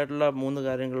ബേസിക്കായിട്ടുള്ള 3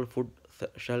 കാര്യങ്ങൾ ഫുഡ്,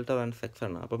 ഷെൽട്ടർ ആൻഡ് സെക്സ്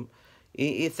ആണ്. അപ്പം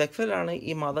ഈ സെക്സിലാണ്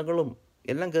ഈ മതങ്ങളും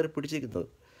എല്ലാം കയറി പിടിച്ചിരിക്കുന്നത്.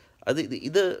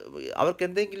 ഇത് അവർക്ക്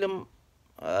എന്തെങ്കിലും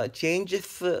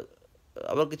ചേഞ്ചസ്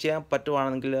അവർക്ക് ചെയ്യാൻ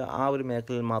പറ്റുവാണെങ്കിൽ ആ ഒരു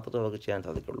മേഖലയിൽ മാത്രമേ അവർക്ക് ചെയ്യാൻ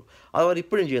സാധിക്കുള്ളൂ. അത് അവർ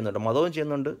ഇപ്പോഴും ചെയ്യുന്നുണ്ട്. മതവും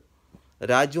ചെയ്യുന്നുണ്ട്,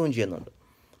 രാജ്യവും ചെയ്യുന്നുണ്ട്.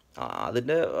 അത്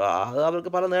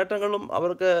അവർക്ക് പല നേട്ടങ്ങളും,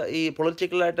 അവർക്ക് ഈ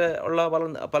പൊളിറ്റിക്കലായിട്ട് ഉള്ള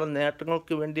പല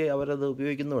നേട്ടങ്ങൾക്ക് വേണ്ടി അവരത്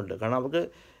ഉപയോഗിക്കുന്നുമുണ്ട്. കാരണം അവർക്ക്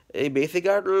ഈ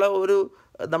ബേസിക്കായിട്ടുള്ള ഒരു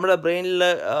നമ്മുടെ ബ്രെയിനിൽ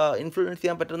ഇൻഫ്ലുവൻസ്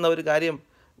ചെയ്യാൻ പറ്റുന്ന ഒരു കാര്യം,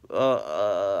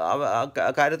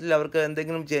 കാര്യത്തിൽ അവർക്ക്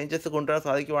എന്തെങ്കിലും ചേഞ്ചസ് കൊണ്ടുവരാൻ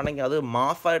സാധിക്കുവാണെങ്കിൽ അത്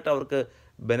മാസ്സായിട്ട് അവർക്ക്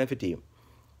ബെനിഫിറ്റ് ചെയ്യും.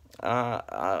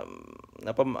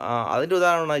 അപ്പം അതിൻ്റെ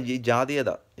ഉദാഹരണമാണ് ഈ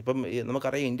ജാതീയത. ഇപ്പം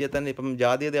നമുക്കറിയാം ഇന്ത്യയിൽ തന്നെ ഇപ്പം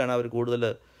ജാതീയതയാണ് അവർ കൂടുതൽ,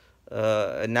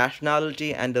 നാഷണാലിറ്റി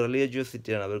ആൻഡ്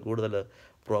റിലീജിയസിറ്റിയാണ് അവർ കൂടുതൽ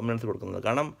പ്രോമിനൻസ് കൊടുക്കുന്നത്.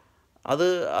 കാരണം അത്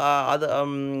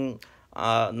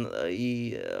ഈ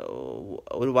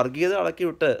ഒരു വർഗീയത ഇളക്കി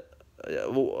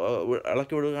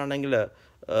വിടുകയാണെങ്കിൽ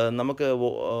നമുക്ക്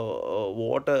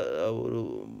വോട്ട് ഒരു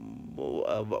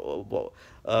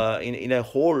ഇൻ എ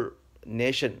ഹോൾ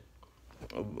നേഷൻ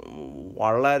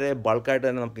വളരെ ബൾക്കായിട്ട്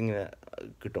തന്നെ നമുക്കിങ്ങനെ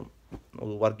കിട്ടും,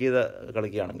 വർഗീയത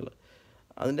കളിക്കുകയാണെങ്കിൽ.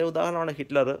 അതിൻ്റെ ഉദാഹരണമാണ്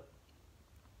ഹിറ്റ്ലർ,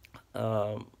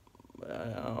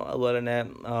 അതുപോലെ തന്നെ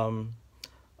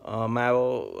മാവോ,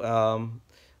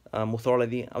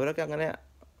 മുസോളിനി, അവരൊക്കെ അങ്ങനെ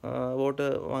വോട്ട്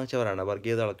വാങ്ങിച്ചവരാണ്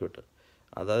വർഗീയത ഇളക്കിവിട്ട്.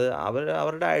 അതായത്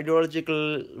അവരുടെ ഐഡിയോളജിക്കൽ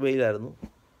വേയിലായിരുന്നു.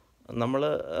 നമ്മൾ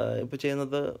ഇപ്പോൾ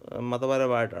ചെയ്യുന്നത്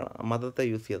മതപരമായിട്ടാണ്, മതത്തെ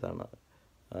യൂസ് ചെയ്താണ്.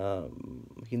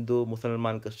 ഹിന്ദു,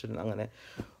 മുസൽമാൻ, ക്രിസ്ത്യൻ അങ്ങനെ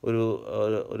ഒരു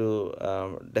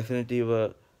ഡെഫിനിറ്റീവ്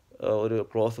ഒരു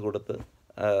ക്ലോസ് കൊടുത്ത്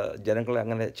ജനങ്ങളെ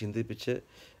അങ്ങനെ ചിന്തിപ്പിച്ച്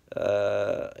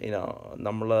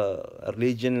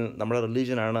നമ്മുടെ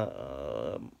റിലീജിയനാണ്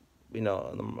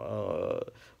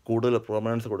കൂടുതൽ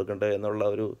പ്രോമിനൻസ് കൊടുക്കേണ്ടത് എന്നുള്ള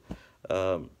ഒരു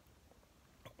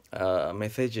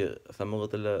മെസ്സേജ്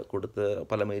സമൂഹത്തിൽ കൊടുത്ത്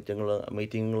പല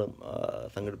മീറ്റിങ്ങുകളും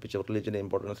സംഘടിപ്പിച്ച് റിലീജിയൻ്റെ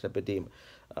ഇമ്പോർട്ടൻസിനെ പറ്റിയും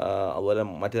അതുപോലെ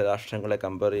മറ്റ് രാഷ്ട്രങ്ങളെ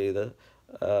കമ്പയർ ചെയ്ത്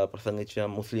പ്രസംഗിച്ച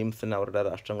മുസ്ലിംസിന് അവരുടെ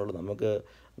രാഷ്ട്രങ്ങൾ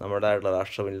നമ്മുടേതായിട്ടുള്ള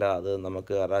രാഷ്ട്രമില്ല, അത്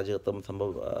നമുക്ക് അരാജകത്വം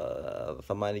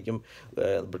സമ്മാനിക്കും,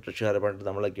 ബ്രിട്ടീഷുകാരെ പണ്ട്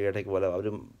നമ്മളെ കീഴടക്കി പോലെ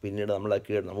അവരും പിന്നീട് നമ്മൾ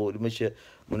ഒരുമിച്ച്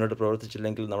മുന്നോട്ട്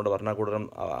പ്രവർത്തിച്ചില്ലെങ്കിൽ നമ്മുടെ ഭരണകൂടം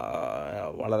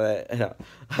വളരെ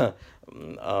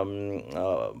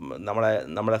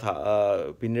നമ്മളെ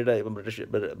പിന്നീട് ഇപ്പം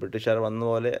ബ്രിട്ടീഷുകാർ വന്ന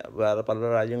പോലെ വേറെ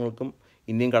പല രാജ്യങ്ങൾക്കും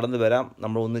ഇനിയും കടന്നു വരാം,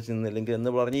 നമ്മൾ ഒന്നിച്ച് നിന്നില്ലെങ്കിൽ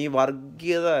എന്ന് പറഞ്ഞ് ഈ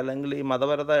വർഗീയത അല്ലെങ്കിൽ ഈ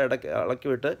മതപരത ഇളക്കി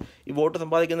വിട്ട് ഈ വോട്ട്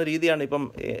സമ്പാദിക്കുന്ന രീതിയാണ് ഇപ്പം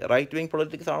റൈറ്റ് വിങ്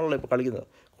പൊളിറ്റിക്സ് ആണല്ലോ ഇപ്പോൾ കളിക്കുന്നത്.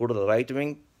 കൂടുതൽ റൈറ്റ്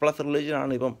വിങ് പ്ലസ്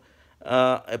റിലീജിയനാണ് ഇപ്പം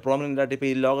പ്രോമിനൻ്റായിട്ട് ഇപ്പോൾ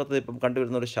ഈ ലോകത്ത് ഇപ്പം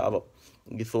കണ്ടുവരുന്ന ഒരു ശാപം.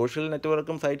 ഈ സോഷ്യൽ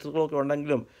നെറ്റ്വർക്കും സൈറ്റ്സുകളും ഒക്കെ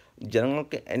ഉണ്ടെങ്കിലും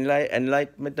ജനങ്ങൾക്ക്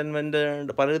എൻലൈറ്റ്മെൻറ്റ്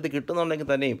പലരീതി കിട്ടുന്നുണ്ടെങ്കിൽ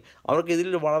തന്നെയും അവർക്ക്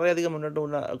ഇതിൽ വളരെയധികം മുന്നോട്ട്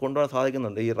കൊണ്ടുപോകാൻ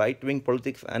സാധിക്കുന്നുണ്ട്. ഈ right wing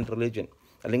politics and religion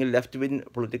അല്ലെങ്കിൽ left wing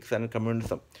politics and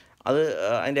communism, അത്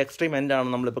അതിൻ്റെ എക്സ്ട്രീം എൻഡാണ്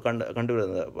നമ്മളിപ്പോൾ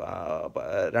കണ്ടുവരുന്നത്.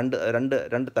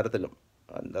 രണ്ട് തരത്തിലും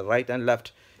right and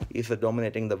left is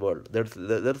dominating the world.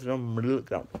 There is no middle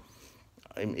ground.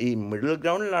 ഈ മിഡിൽ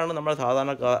ഗ്രൗണ്ടിലാണ് നമ്മൾ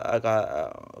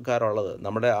സാധാരണക്കാരുള്ളത്.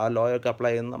 നമ്മുടെ ആ ലോയൊക്കെ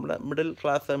അപ്ലൈ ചെയ്യുന്ന നമ്മുടെ മിഡിൽ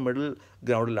ക്ലാസ് മിഡിൽ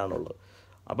ഗ്രൗണ്ടിലാണുള്ളത്.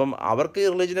 അപ്പം അവർക്ക് ഈ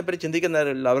റിലീജിയനെ പറ്റി ചിന്തിക്കുന്ന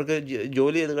നേരമില്ല. അവർക്ക്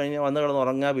ജോലി ചെയ്ത് കഴിഞ്ഞാൽ വന്ന് കിടന്ന്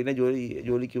ഉറങ്ങുക, പിന്നെ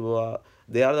ജോലിക്ക് പോവുക.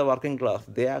 They are the working class.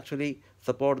 They actually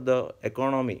support the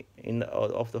economy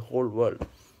of the whole world.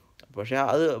 പക്ഷേ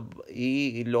അത് ഈ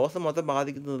ലോസ് മൊത്തം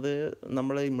ബാധിക്കുന്നത്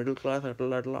നമ്മൾ ഈ മിഡിൽ ക്ലാസ്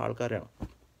ആയിട്ടുള്ള ആൾക്കാരാണ്.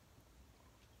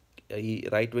 ഈ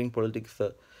റൈറ്റ് വിങ് പൊളിറ്റിക്സ്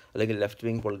അല്ലെങ്കിൽ ലെഫ്റ്റ്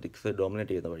വിങ് പൊളിറ്റിക്സ്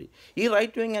ഡോമിനേറ്റ് ചെയ്യുന്ന വഴി ഈ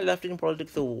right wing and left wing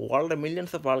politics വളരെ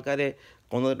മില്യൺസ് ഓഫ് ആൾക്കാരെ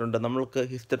കൊന്നിട്ടുണ്ട്. നമ്മൾക്ക്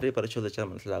ഹിസ്റ്ററി പരിശോധിച്ചാൽ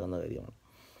മനസ്സിലാകുന്ന കാര്യമാണ്.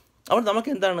 അപ്പോൾ നമുക്ക്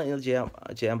എന്താണ് ഇത്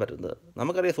ചെയ്യാൻ പറ്റുന്നത്?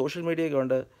 നമുക്കറിയാം സോഷ്യൽ മീഡിയയൊക്കെ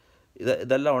ഉണ്ട്,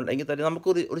 ഇതെല്ലാം ഉണ്ടെങ്കിൽ തന്നെ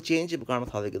നമുക്കൊരു ചേഞ്ച് കാണാൻ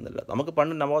സാധിക്കുന്നില്ല. നമുക്ക്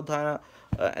പണ്ട് നവോത്ഥാന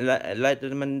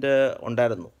എൻലൈറ്റൻമെൻറ്റ്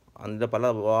ഉണ്ടായിരുന്നു. അതിൻ്റെ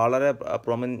വളരെ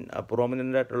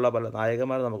പ്രോമിനൻ്റായിട്ടുള്ള പല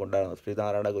നായകന്മാർ നമുക്കുണ്ടായിരുന്നു.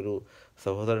 ശ്രീനാരായണ ഗുരു,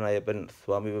 സഹോദരൻ അയ്യപ്പൻ,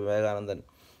 സ്വാമി വിവേകാനന്ദൻ,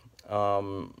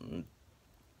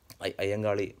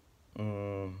 Ayyankali,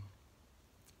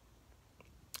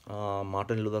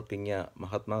 Martin Luther king,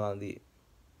 Mahatma Gandhi.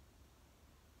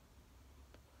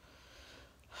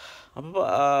 അപ്പോൾ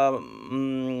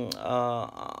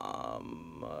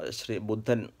ശ്രീ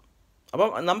ബുദ്ധൻ. അപ്പം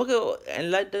നമുക്ക്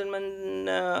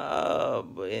എൻലൈറ്റൻമെൻറ്റിന്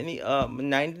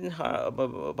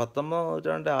 19ാം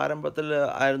നൂറ്റാണ്ട് ആരംഭത്തിൽ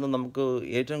ആയിരുന്നു നമുക്ക്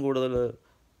ഏറ്റവും കൂടുതൽ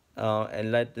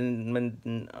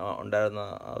എൻലൈറ്റൻമെൻറ്റ് ഉണ്ടായിരുന്ന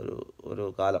ഒരു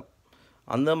കാലം.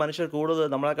 അന്ന് മനുഷ്യർ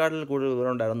നമ്മളെക്കാട്ടിൽ കൂടുതൽ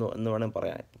വിവരമുണ്ടായിരുന്നു എന്ന് വേണമെങ്കിൽ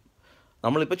പറയാം.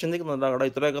 നമ്മളിപ്പോൾ ചിന്തിക്കുന്നുണ്ട് അവിടെ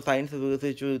ഇത്രയൊക്കെ സയൻസ്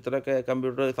വികസിച്ചു, ഇത്രയൊക്കെ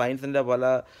കമ്പ്യൂട്ടർ സയൻസിൻ്റെ പല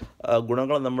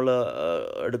ഗുണങ്ങളും നമ്മൾ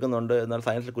എടുക്കുന്നുണ്ട്. എന്നാൽ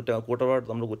സയൻസിൽ കൂട്ടമായിട്ട്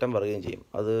നമ്മൾ കുറ്റം പറയുകയും ചെയ്യും.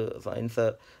 അത് സയൻസ്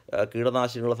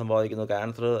കീടനാശിനികൾ സമ്പാദിക്കുന്നു,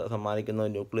 ക്യാൻസർ സമ്മാനിക്കുന്നു,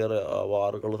 ന്യൂക്ലിയർ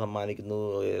വാറുകൾ സമ്മാനിക്കുന്നു,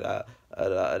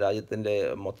 രാജ്യത്തിൻ്റെ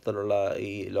മൊത്തത്തിലുള്ള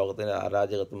ഈ ലോകത്തിൻ്റെ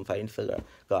അരാജകത്വം സയൻസ്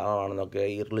കാരണമാണെന്നൊക്കെ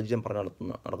ഈ റിലീജിയൻ പറഞ്ഞ്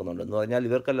നടക്കുന്നുണ്ട്. എന്ന് പറഞ്ഞാൽ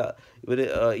ഇവർ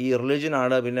ഈ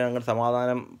റിലീജിയനാണ് പിന്നെ അങ്ങനെ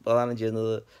സമാധാനം പ്രദാനം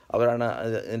ചെയ്യുന്നത്, അവരാണ്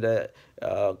ഇതിൻ്റെ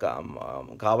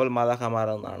കാവൽ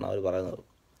മാലാഖമാരെന്നാണ് അവർ പറയുന്നത്.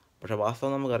 പക്ഷേ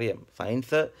വാസ്തവം നമുക്കറിയാം,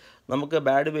 സയൻസ് നമുക്ക്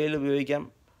ബാഡ് വേയിൽ ഉപയോഗിക്കാം,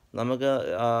 നമുക്ക്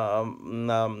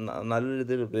നല്ല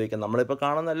രീതിയിൽ ഉപയോഗിക്കാം. നമ്മളിപ്പോൾ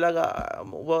കാണുന്ന എല്ലാ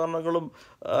ഉപകരണങ്ങളും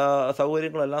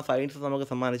സൗകര്യങ്ങളും എല്ലാം സയൻസ് നമുക്ക്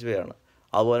സമ്മാനിച്ചവയാണ്.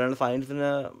 അതുപോലെ തന്നെ സയൻസിന്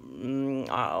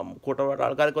കൂട്ടമായിട്ട്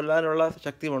ആൾക്കാരെ കൊല്ലാനുള്ള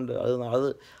ശക്തിയുണ്ട്.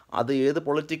 അത് ഏത്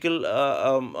പൊളിറ്റിക്കൽ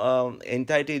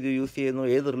എൻറ്റൈറ്റി ഇത് യൂസ് ചെയ്യുന്നു,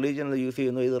 ഏത് റിലീജിയൻ അത് യൂസ്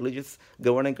ചെയ്യുന്നു, ഏത് റിലീജിയസ്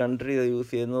ഗവേണിംഗ് കൺട്രി അത് യൂസ്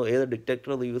ചെയ്യുന്നു, ഏത് ഡിക്റ്റേറ്റർ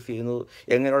അത് യൂസ് ചെയ്യുന്നു,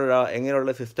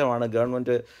 എങ്ങനെയുള്ള സിസ്റ്റമാണ്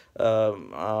ഗവൺമെൻറ്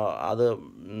അത്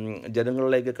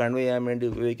ജനങ്ങളിലേക്ക് കൺവേ ചെയ്യാൻ വേണ്ടി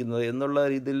ഉപയോഗിക്കുന്നത്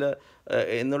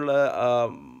എന്നുള്ള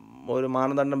ഒരു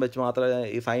മാനദണ്ഡം വെച്ച് മാത്രമേ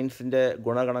ഈ സയൻസിൻ്റെ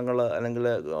ഗുണഗണങ്ങൾ അല്ലെങ്കിൽ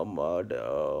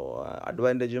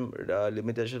അഡ്വാൻറ്റേജും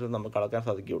ലിമിറ്റേഷനും നമുക്ക് അളക്കാൻ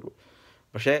സാധിക്കുകയുള്ളൂ.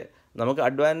 പക്ഷേ നമുക്ക്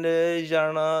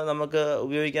അഡ്വാൻറ്റേജാണ് നമുക്ക്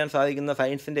ഉപയോഗിക്കാൻ സാധിക്കുന്ന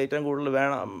സയൻസിൻ്റെ ഏറ്റവും കൂടുതൽ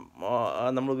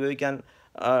നമ്മൾ ഉപയോഗിക്കാൻ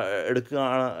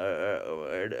എടുക്കുകയാണ്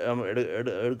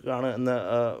എന്ന്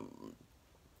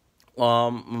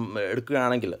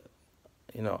എടുക്കുകയാണെങ്കിൽ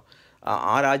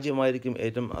ആ രാജ്യമായിരിക്കും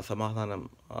ഏറ്റവും സമാധാനം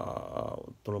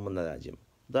തുളുമ്പുന്ന രാജ്യം.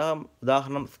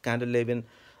 ഉദാഹരണം സ്കാൻഡിനേവിയൻ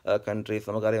കൺട്രീസ്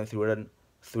നമുക്കറിയാം.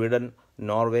 Sweden,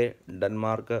 Norway,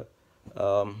 Denmark,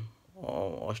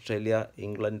 Australia,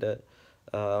 England,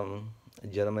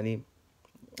 Germany,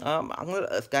 അങ്ങനെ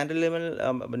സ്കാൻഡിനേവിയൻ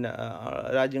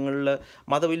രാജ്യങ്ങളിൽ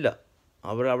മതമില്ല.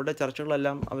 അവിടെ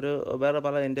ചർച്ചകളെല്ലാം അവർ വേറെ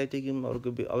പല എൻറ്റൈറ്റിക്കും അവർ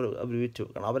വിറ്റു.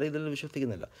 കാരണം അവരിതിൽ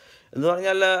വിശ്വസിക്കുന്നില്ല. എന്ന്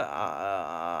പറഞ്ഞാൽ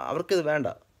അവർക്കിത് വേണ്ട.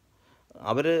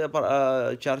 അവർ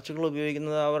ചർച്ചകൾ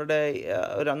ഉപയോഗിക്കുന്നത് അവരുടെ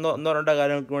ഒന്നോ രണ്ടോ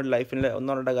കാര്യങ്ങൾക്ക് വേണ്ടി, ലൈഫിലെ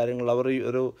ഒന്നോ രണ്ടോ കാര്യങ്ങൾ അവർ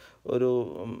ഒരു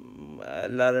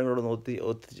എല്ലാവരും കൂടെ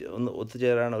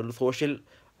ഒത്തുചേരാണ്, ഒരു സോഷ്യൽ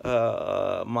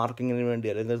മാർക്കിങ്ങിന് വേണ്ടി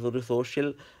അല്ലെങ്കിൽ ഒരു സോഷ്യൽ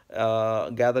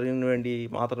ഗ്യാതറിങ്ങിന് വേണ്ടി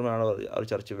മാത്രമാണ് അവർ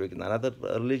ചർച്ച ഉപയോഗിക്കുന്നത്. അതിനകത്ത്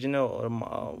റിലീജിയനോ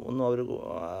ഒന്നും അവർ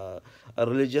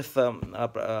റിലീജിയസ്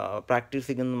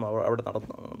പ്രാക്ടീസിങ്ങൊന്നും അവിടെ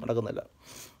നടക്കുന്നില്ല.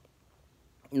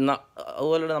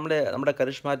 അതുപോലെ നമ്മുടെ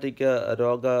കരിഷ്മാറ്റിക്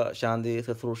രോഗശാന്തി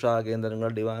ശുശ്രൂഷ കേന്ദ്രങ്ങൾ,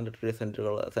 ഡിവൈൻ റിട്രീറ്റ്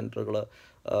സെൻറ്ററുകൾ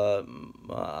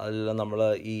അതെല്ലാം നമ്മൾ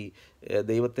ഈ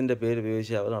ദൈവത്തിൻ്റെ പേര്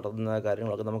ഉപയോഗിച്ച് അവർ നടത്തുന്ന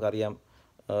കാര്യങ്ങളൊക്കെ നമുക്കറിയാം.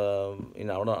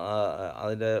 ഇനി അവിടെ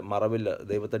അതിൻ്റെ മറവിൽ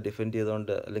ദൈവത്തെ ഡിഫെൻഡ്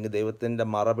ചെയ്തുകൊണ്ട് അല്ലെങ്കിൽ ദൈവത്തിൻ്റെ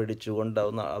മറ പിടിച്ചുകൊണ്ട്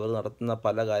അവർ നടത്തുന്ന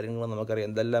പല കാര്യങ്ങളും നമുക്കറിയാം.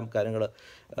 എന്തെല്ലാം കാര്യങ്ങൾ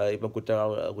ഇപ്പം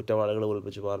കുറ്റവാളികൾ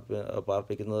ഒളിപ്പിച്ച്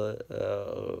പാർപ്പിക്കുന്നത്,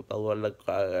 അതുപോലെ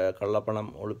കള്ളപ്പണം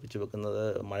ഒളിപ്പിച്ച് വെക്കുന്നത്,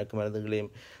 മയക്കുമരുന്നുകളെയും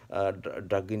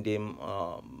ഡ്രഗിൻ്റെയും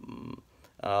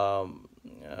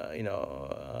ഇനോ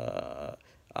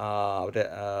അവരെ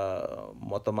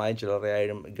മൊത്തമായും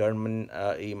ചില്ലറയായും ഗവൺമെൻറ്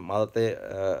ഈ മതത്തെ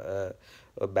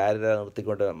ബാരിയർ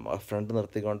നിർത്തിക്കൊണ്ട് ഫ്രണ്ട്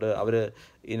നിർത്തിക്കൊണ്ട് അവർ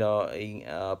ഈ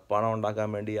പണം ഉണ്ടാക്കാൻ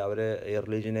വേണ്ടി അവർ ഈ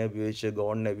റിലീജിയനെ ഉപയോഗിച്ച്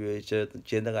ഗോഡിനെ ഉപയോഗിച്ച്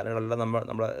ചെയ്യുന്ന കാര്യങ്ങളെല്ലാം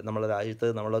നമ്മുടെ രാജ്യത്ത്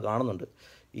നമ്മൾ കാണുന്നുണ്ട്.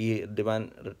 ഈ ഡിവൈൻ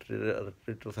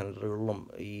റിട്രീറ്റ് സെൻറ്ററുകളിലും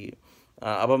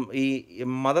അപ്പം ഈ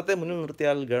മതത്തെ മുന്നിൽ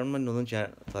നിർത്തിയാൽ ഗവൺമെൻറ് ഒന്നും ചെയ്യാൻ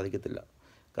സാധിക്കത്തില്ല.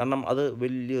 കാരണം അത്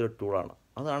വലിയൊരു ടൂളാണ്.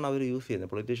 അതാണ് അവർ യൂസ്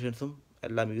ചെയ്യുന്നത്, പൊളിറ്റീഷ്യൻസും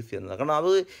എല്ലാം യൂസ് ചെയ്യുന്നത്. കാരണം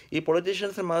അത് ഈ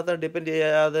പൊളിറ്റീഷ്യൻസ് മതത്തെ ഡിപ്പെൻഡ്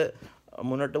ചെയ്യാതെ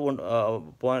മുന്നോട്ട്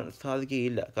പോകാൻ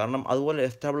സാധിക്കുകയില്ല. കാരണം അതുപോലെ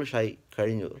എസ്റ്റാബ്ലിഷ് ആയി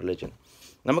കഴിഞ്ഞു റിലീജിയൻ.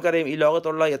 നമുക്കറിയാം ഈ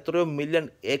ലോകത്തുള്ള എത്രയോ മില്യൺ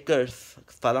ഏക്കേഴ്സ്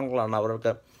സ്ഥലങ്ങളാണ്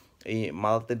അവർക്ക് ഈ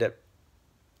മതത്തിൻ്റെ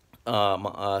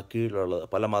കീഴിലുള്ളത്,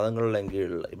 പല മതങ്ങളുടെയും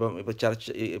കീഴിലുള്ള. ഇപ്പോൾ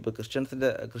ചർച്ച്, ഇപ്പോൾ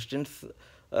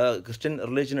ക്രിസ്ത്യൻ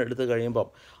റിലീജിയൻ എടുത്തു കഴിയുമ്പം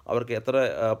അവർക്ക് എത്ര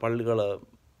പള്ളികൾ,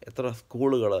 എത്ര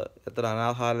സ്കൂളുകൾ, എത്ര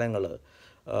അനാഥാലയങ്ങൾ,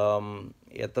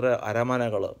 എത്ര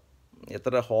അരമനകൾ,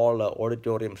 എത്ര ഹാള്,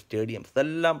 ഓഡിറ്റോറിയം, സ്റ്റേഡിയംസ്,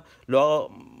 ഇതെല്ലാം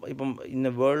ഇപ്പം in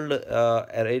world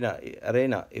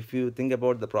അറേന if you think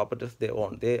about the properties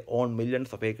they on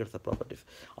millions of acres of properties.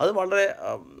 അത് വളരെ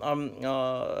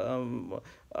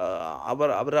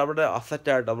അവരുടെ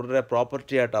അസറ്റായിട്ട്, അവരുടെ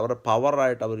പ്രോപ്പർട്ടിയായിട്ട്, അവരുടെ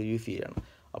പവറായിട്ട് അവർ യൂസ് ചെയ്യുകയാണ്.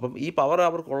 അപ്പം ഈ പവർ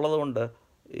അവർക്കുള്ളത് കൊണ്ട്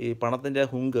ഈ പണത്തിൻ്റെ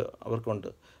ഹുങ്ക്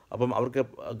അവർക്കുണ്ട്. അപ്പം അവർക്ക്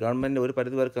ഗവൺമെൻറ് ഒരു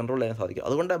പരിധി വരെ കൺട്രോൾ ചെയ്യാൻ സാധിക്കും.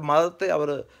 അതുകൊണ്ട് മതത്തെ അവർ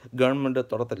ഗവൺമെൻറ്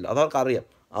തുടത്തില്ല. അതവർക്കറിയാം.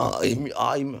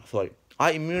 ആ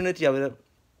ഇമ്മ്യൂണിറ്റി അവർ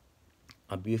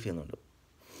അബ്യൂസ് ചെയ്യുന്നുണ്ട്.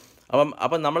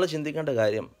 അപ്പം നമ്മൾ ചിന്തിക്കേണ്ട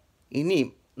കാര്യം, ഇനിയും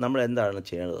നമ്മൾ എന്താണ്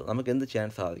ചെയ്യേണ്ടത്, നമുക്ക് എന്ത് ചെയ്യാൻ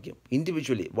സാധിക്കും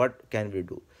individually, what can we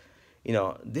do,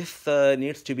 this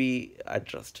needs to B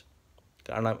addressed.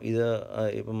 കാരണം ഇത്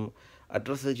ഇപ്പം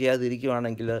അഡ്രസ്സ്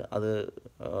ചെയ്യാതിരിക്കുകയാണെങ്കിൽ അത്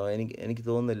എനിക്ക്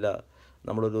തോന്നുന്നില്ല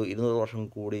നമ്മളൊരു 200 വർഷം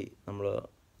കൂടി നമ്മൾ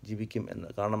ജീവിക്കും എന്ന്.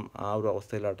 കാരണം ആ ഒരു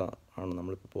അവസ്ഥയിലോട്ടാണ്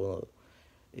നമ്മളിപ്പോൾ പോകുന്നത്.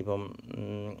 ഇപ്പം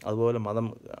അതുപോലെ മതം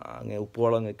അങ്ങനെ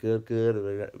ഉപ്പുവെള്ളം കയറി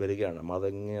വരികയാണ്. മതം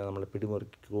ഇങ്ങനെ നമ്മളെ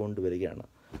പിടിമുറുക്കിക്കൊണ്ട് വരികയാണ്.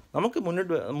 നമുക്ക് മുന്നിൽ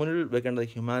വെക്കേണ്ടത്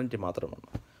ഹ്യൂമാനിറ്റി മാത്രമാണ്.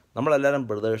 നമ്മളെല്ലാവരും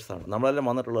ബ്രദേഴ്സാണ്. നമ്മളെല്ലാം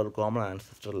വന്നിട്ടുള്ള ഒരു കോമൺ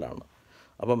ആൻസെസ്റ്ററിലാണ്.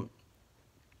 അപ്പം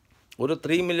ഒരു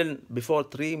 3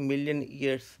 million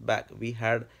years back we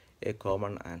had a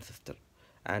common ancestor,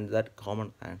 and that common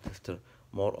ancestor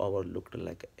moreover looked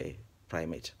like a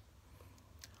primate.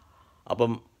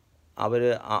 അപ്പം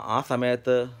ആ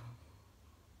സമയത്ത്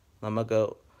നമുക്ക്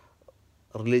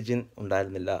റിലീജിയൻ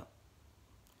ഉണ്ടായിരുന്നില്ല.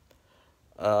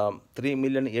 3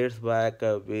 million years back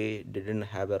we didn't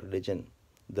have a religion.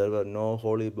 There were no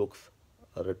holy books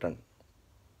written.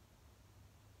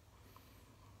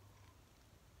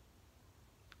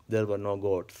 There were no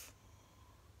gods.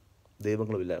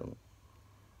 ദൈവങ്ങളുമില്ലായിരുന്നു.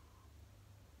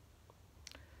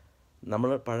 നമ്മൾ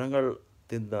പഴങ്ങൾ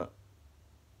തിന്ന്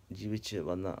ജീവിച്ച്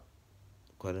വന്ന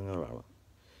കുരങ്ങുകളാണ്.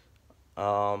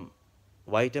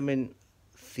 വൈറ്റമിൻ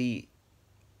സി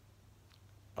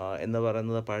എന്ന്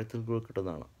പറയുന്നത് പഴത്തിൽ കൂടി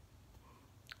കിട്ടുന്നതാണ്.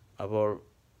 അപ്പോൾ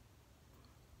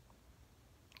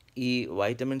ഈ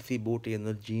വൈറ്റമിൻ സി ബൂട്ട്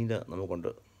ചെയ്യുന്ന ജീന്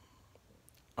നമുക്കുണ്ട്.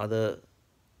 അത്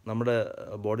നമ്മുടെ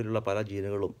ബോഡിയിലുള്ള പല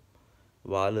ജീനുകളും,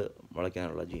 വാല്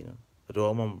മുളയ്ക്കാനുള്ള ജീന്,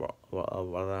 രോമം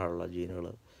വളരാനുള്ള ജീനുകൾ,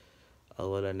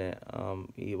 അതുപോലെ തന്നെ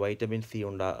ഈ വൈറ്റമിൻ സി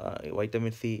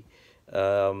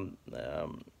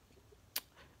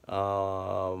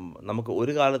നമുക്ക്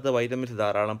ഒരു കാലത്ത് വൈറ്റമിൻ സി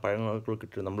ധാരാളം പഴങ്ങൾക്ക്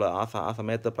കിട്ടും. നമ്മൾ ആ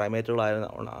സമയത്ത്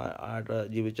പ്രൈമേറ്റുകളായിട്ട്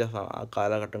ജീവിച്ച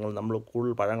കാലഘട്ടങ്ങളിൽ നമ്മൾ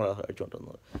കൂടുതൽ പഴങ്ങളാണ്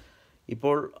കഴിച്ചുകൊണ്ടിരുന്നത്.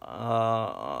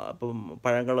 ഇപ്പം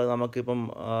പഴങ്ങൾ നമുക്കിപ്പം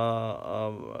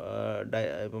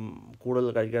ഇപ്പം കൂടുതൽ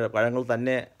പഴങ്ങൾ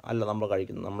തന്നെ അല്ല നമ്മൾ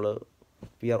കഴിക്കുന്നത്. നമ്മൾ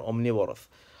വി ആർ ഒംനിവോറസ്.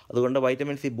 അതുകൊണ്ട്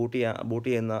വൈറ്റമിൻ സി ബൂട്ട്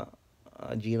ചെയ്യുന്ന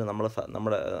ജീന്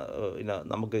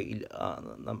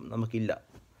നമുക്കില്ല.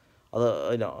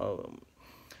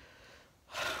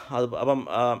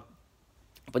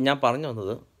 അപ്പം ഞാൻ പറഞ്ഞു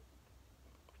വന്നത്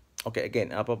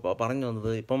പറഞ്ഞു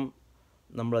വന്നത് ഇപ്പം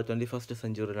നമ്മൾ 21st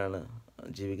centuryയിലാണ്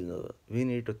ജീവിക്കുന്നത്. We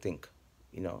need to think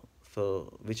so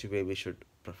which way we should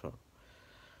prefer.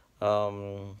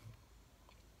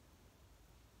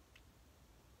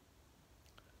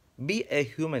 B A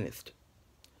humanist.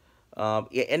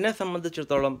 എന്നെ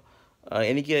സംബന്ധിച്ചിടത്തോളം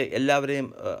എനിക്ക് എല്ലാവരെയും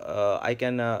I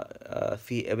can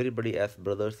see everybody as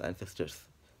brothers and sisters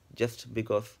just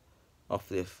because of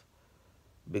this.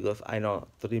 Because I know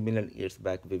 3 million years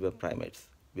back we were primates.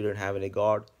 We didn't have any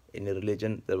God, any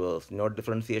religion. There was no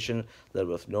differentiation. There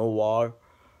was no war.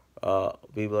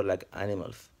 we were like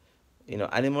animals.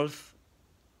 Animals,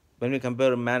 when we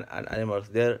compare man and animals,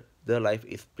 their life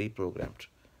is pre-programmed.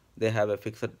 They have a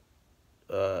fixed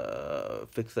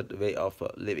way of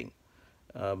living.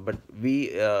 But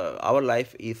our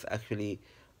life is actually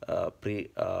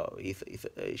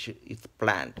is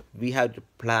planned. We have to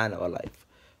plan our life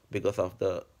because of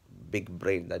the big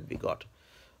brain that we got.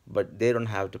 But they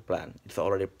don't have to plan. It's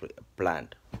already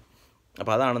planned.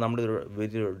 അപ്പോൾ അതാണ് നമ്മുടെ ഒരു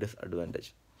വലിയൊരു disadvantage.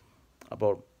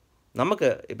 അപ്പോൾ നമുക്ക്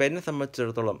ഇപ്പോൾ എന്നെ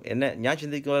സംബന്ധിച്ചിടത്തോളം ഞാൻ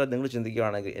ചിന്തിക്കുന്ന പോലെ നിങ്ങൾ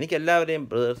ചിന്തിക്കുകയാണെങ്കിൽ എനിക്ക് എല്ലാവരെയും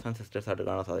ബ്രദേഴ്സ് ആൻഡ് സിസ്റ്റേഴ്സായിട്ട്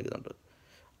കാണാൻ സാധിക്കുന്നുണ്ട്.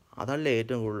 അതല്ലേ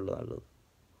ഏറ്റവും കൂടുതൽ നല്ലത്.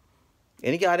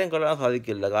 എനിക്ക് ആരെയും കൊല്ലാൻ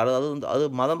സാധിക്കില്ല, കാരണം അത്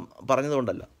മതം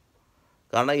പറഞ്ഞതുകൊണ്ടല്ല.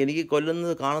 കാരണം എനിക്ക്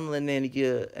കൊല്ലുന്നത് കാണുന്നത് തന്നെ എനിക്ക്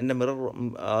എൻ്റെ മിറർ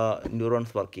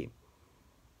ന്യൂറോൺസ് വർക്ക് ചെയ്യും.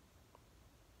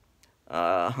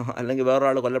 അല്ലെങ്കിൽ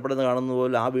വേറൊരാൾ കൊല്ലപ്പെടുന്നത് കാണുന്ന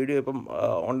പോലെ ആ വീഡിയോ ഇപ്പം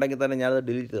ഉണ്ടെങ്കിൽ തന്നെ ഞാനത്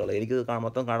ഡിലീറ്റ് ചെയ്ത് കളയും. എനിക്കത്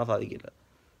മൊത്തം കാണാൻ സാധിക്കില്ല.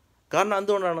 കാരണം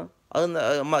എന്തുകൊണ്ടാണ്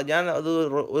ഞാൻ അത്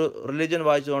ഒരു റിലീജിയൻ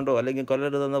വായിച്ചുകൊണ്ടോ അല്ലെങ്കിൽ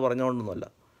കൊല്ലരുതെന്ന് പറഞ്ഞുകൊണ്ടൊന്നുമല്ല,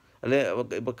 അല്ലെങ്കിൽ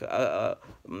ഇപ്പോൾ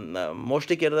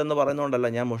മോഷ്ടിക്കരുതെന്ന് പറയുന്നതുകൊണ്ടല്ല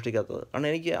ഞാൻ മോഷ്ടിക്കാത്തത്. കാരണം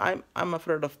എനിക്ക് I M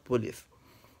afraid of police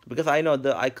because I know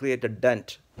that I create a dent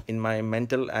in my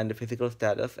mental and physical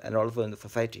status and also in the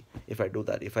society if I do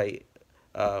that. If I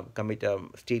commit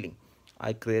stealing,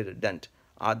 I create a dent.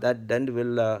 That dent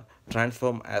will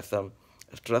transform as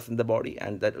stress in the body,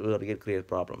 and that will create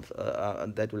problems.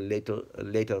 That will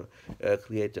later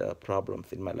create problems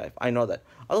in my life. I know that.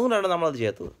 അതുകൊണ്ടാണ് നമ്മളത്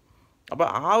ചെയ്യാത്തത്. അപ്പോൾ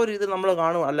ആ ഒരു ഇത് നമ്മൾ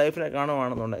ലൈഫിനെ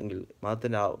കാണുകയാണെന്നുണ്ടെങ്കിൽ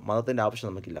മതത്തിൻ്റെ ആവശ്യം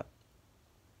നമുക്കില്ല.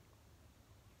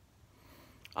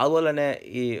 അതുപോലെ തന്നെ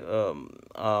ഈ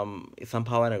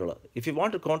സംഭാവനകൾ, if you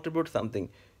want to contribute something,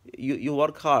 you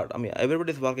work hard. I mean,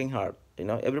 everybody is working hard.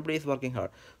 Everybody is working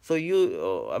hard. So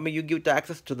you give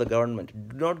taxes to the government.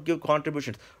 Do not give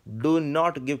contributions. Do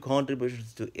not give contributions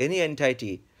to any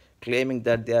entity claiming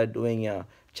that they are doing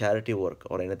charity work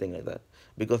or anything like that,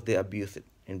 because they abuse it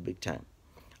in big time.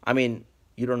 I mean,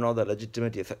 you don't know the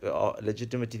legitimacy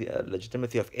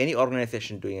of any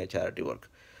organization doing a charity work,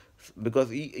 because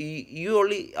you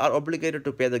only are obligated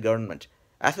to pay the government.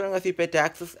 As long as you pay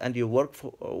taxes and you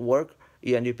work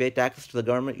and you pay taxes to the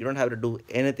government, you don't have to do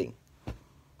anything.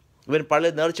 Even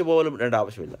പള്ളിയിൽ നേർച്ച പോലും ഇടേണ്ട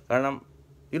ആവശ്യമില്ല. കാരണം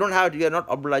you are not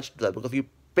obliged to that, because you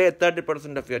pay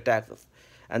 30% of your taxes,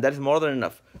 and that is more than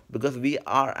enough, because we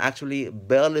are actually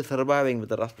barely surviving with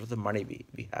the rest of the money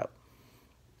we have.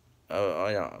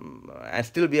 And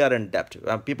still we are in debt.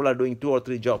 People are doing 2 or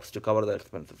 3 jobs to cover their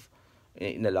expenses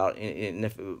in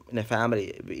a family,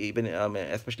 even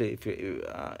especially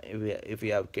if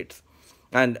you have kids.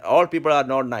 And all people are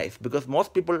not nice, because most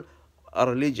people are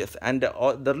religious, and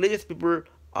the religious people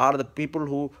are the people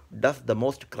who does the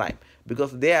most crime,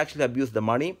 because they actually abuse the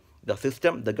money, the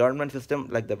system, the government system,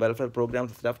 like the welfare programs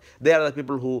and stuff. They are the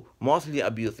people who mostly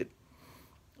abuse it,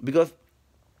 because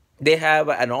they have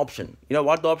an option. You know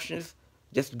what the option is?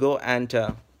 Just go and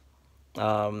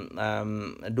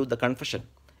do the confession.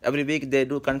 Every week they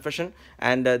do confession,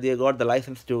 and they got the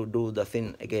license to do the sin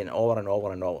again over and over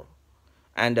and over.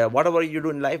 And whatever you do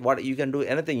in life, you can do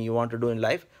anything you want to do in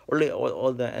life. Only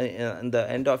all the in the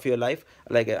end of your life,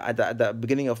 like at the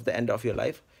beginning of the end of your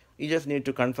life, you just need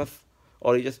to confess,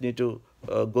 or you just need to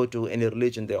go to any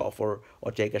religion they offer, or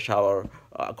take a shower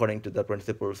according to the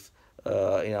principles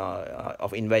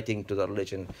of inviting to the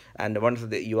religion. And once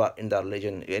you are in the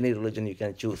religion, any religion you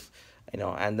can choose,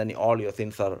 and then all your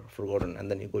sins are forgotten, and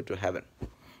then you go to heaven.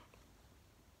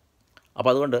 അപ്പോൾ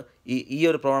അതുകൊണ്ട് ഈ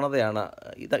ഒരു പ്രവണതയാണ്,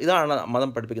 ഇതാണ് മതം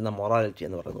പഠിപ്പിക്കുന്ന morality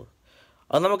എന്ന് പറയുന്നത്.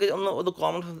 അത് നമുക്ക് ഒന്ന്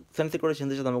കോമൺ സെൻസിൽ കൂടെ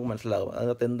ചിന്തിച്ച് നമുക്ക് മനസ്സിലാകും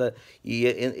അതിനകത്ത്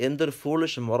എന്തൊരു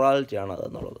foolish മൊറാലിറ്റിയാണ്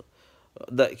അതെന്നുള്ളത്.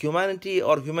 The humanity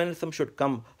or humanism should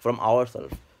come from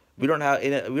ourselves. We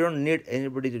don't need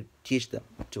anybody to teach them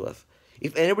to us.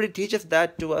 If anybody teaches that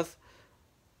to us,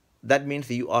 that means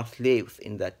you are slaves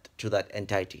to that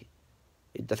entity.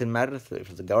 It doesn't matter if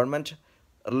it's the government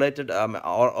related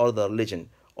or the religion,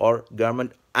 or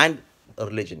government and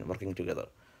religion working together.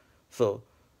 So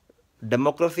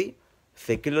democracy,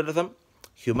 secularism,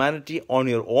 humanity on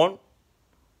your own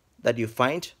that you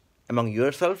find among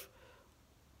yourself,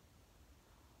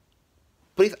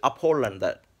 please uphold on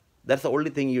that. That's the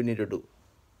only thing you need to do.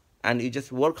 And you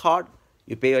just work hard,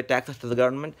 you pay your taxes to the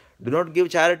government, do not give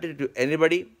charity to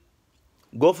anybody,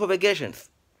 go for vacations.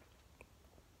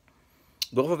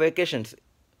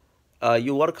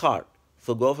 You work hard,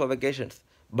 so go for vacations.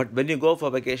 But when you go for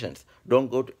vacations, don't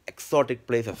go to exotic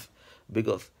places,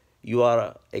 because you are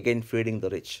again feeding the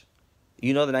rich.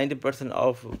 The 90%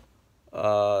 of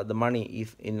the money is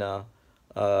in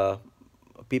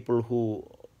people who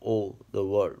owe the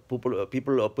world. People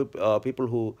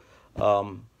who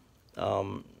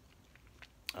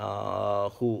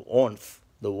owns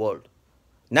the world.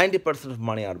 90% of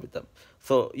money are with them.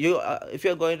 So if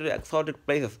you're going to exotic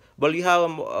places, well, you have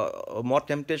more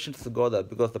temptations to go there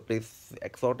because the place is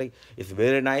exotic, it's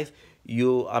very nice.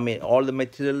 I mean, all the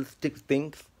materialistic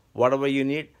things, whatever you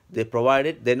need, they provide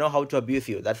it. They know how to abuse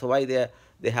you. That's why they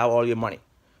have all your money.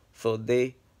 So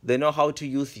they know how to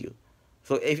use you.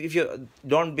 So if you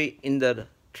don't be in the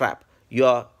trap, you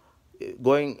are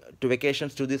going to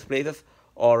vacations to these places,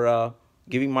 or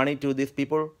giving money to these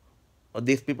people, or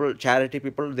these people, charity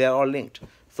people, they are all linked.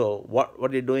 So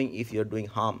what you're doing is you're doing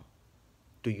harm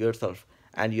to yourself,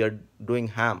 and you're doing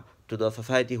harm to the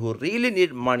society who really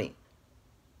need money,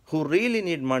 who really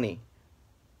need money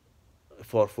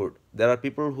for food. There are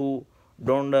people who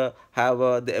don't have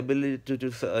the ability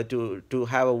to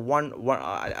have a one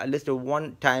at least a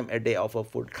one time a day of a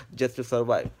food just to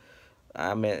survive.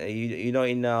 I mean, you know,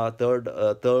 in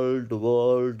third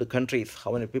world countries,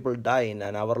 how many people die in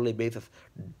an hourly basis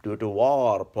due to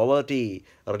war, poverty,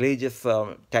 religious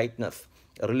tightness,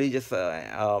 religious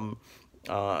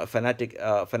fanatic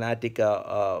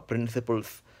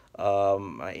principles,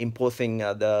 imposing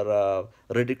their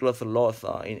ridiculous laws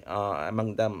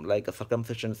among them, like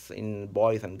circumcisions in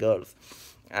boys and girls,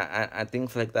 and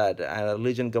things like that. And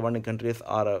religion governing countries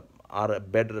are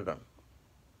bedridden.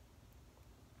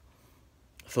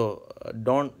 So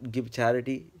don't give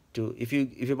charity to, if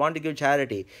you want to give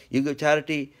charity, you give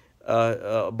charity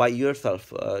by yourself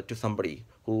to somebody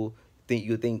who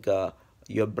you think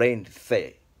your brain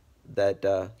say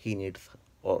that he needs,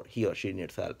 or he or she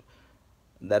needs help.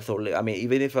 That's only, I mean,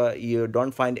 even if you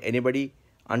don't find anybody,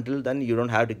 until then you don't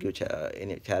have to give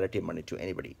any charity money to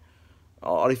anybody.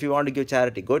 Or if you want to give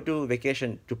charity, go to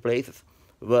vacation to places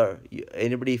where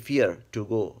anybody fear to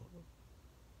go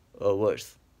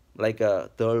worse, like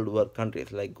third world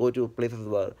countries. Like, go to places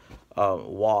where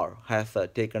war has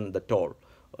taken the toll.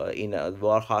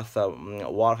 War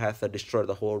has destroyed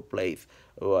the whole place,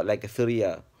 like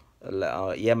Syria,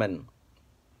 Yemen,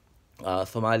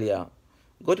 Somalia.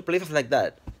 Go to places like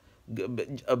that.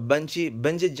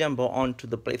 Bungee jump onto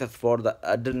the places for the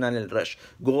adrenaline rush.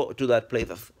 Go to that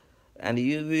places, and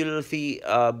you will see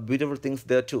beautiful things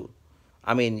there too.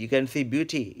 I mean, you can see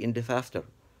beauty in disaster.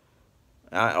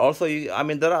 Also, I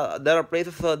mean, there are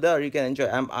places there you can enjoy.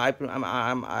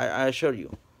 I assure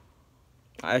you.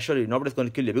 I assure you, nobody's going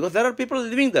to kill you because there are people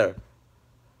living there.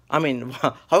 I mean,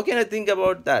 how can I think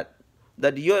about that?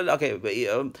 That you're okay.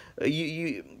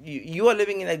 You are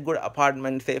living in a good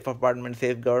apartment, safe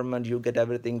government. You get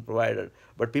everything provided,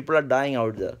 but people are dying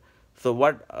out there. So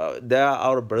what? They are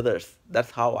our brothers.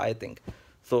 That's how I think.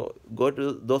 So go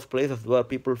to those places where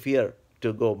people fear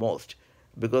to go most,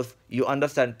 because you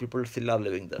understand people still are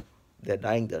living there. They're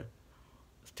dying there,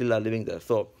 still are living there.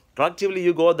 So collectively,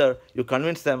 you go there, you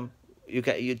convince them,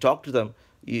 you talk to them,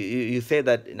 you say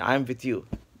that I'm with you,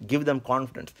 give them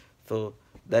confidence. So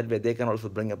that way they can also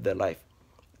bring up their life.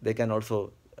 They can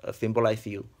also symbolize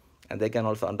you, and they can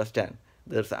also understand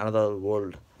there's another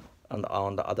world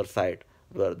on the other side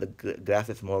where the grass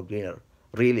is more greener.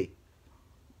 Really,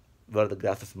 where the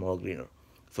grass is more greener.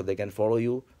 So they can follow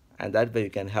you, and that way you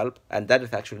can help. And that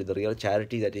is actually the real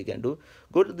charity that you can do.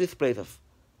 Go to these places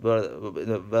where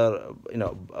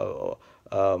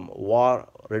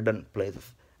war-ridden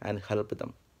places, and help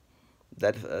them.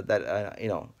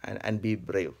 And be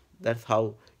brave. That's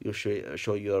how you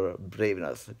show your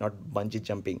braveness, not bungee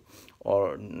jumping,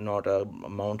 or not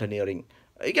mountaineering.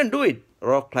 You can do it,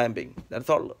 rock climbing. That's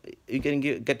all. You can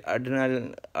get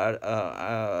adrenaline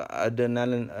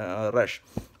rush,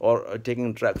 or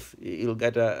taking drugs. You'll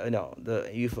get the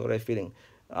euphoria feeling.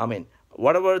 I mean,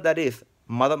 whatever that is,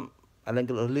 mother, I think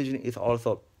religion is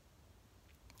also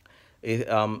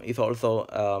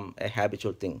a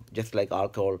habitual thing, just like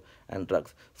alcohol and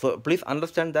drugs. So please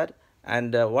understand that.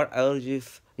 And what I urge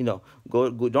is,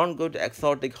 don't go to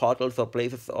exotic hotels or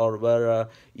places, or where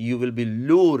you will be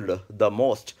lured the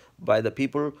most by the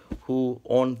people who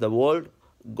own the world.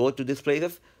 Go to these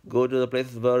places. Go to the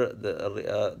places where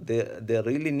they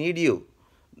really need you.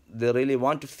 They really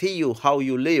want to see you, how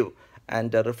you live,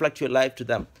 and reflect your life to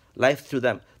them.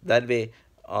 That way,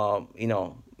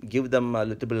 give them a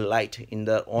little bit of light in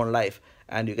their own life,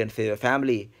 and you can save a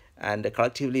family, and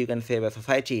collectively you can save a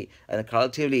society, and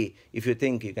collectively, if you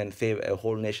think, you can save a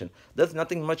whole nation. There's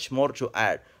nothing much more to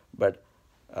add. But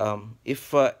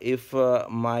if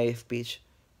my speech,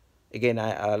 again,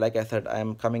 like I said, I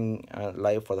am coming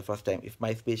live for the first time. If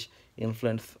my speech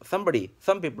influenced somebody,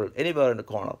 some people, anywhere in the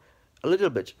corner, a little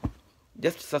bit,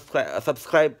 just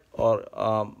subscribe, or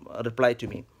reply to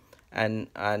me, and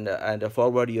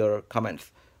forward your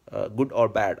comments, good or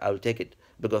bad. I will take it,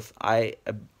 because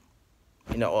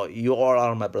you all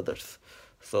are my brothers.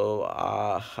 So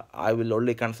I will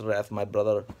only consider as my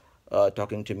brother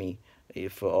talking to me,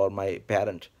 if or my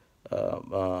parent uh,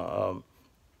 uh, um,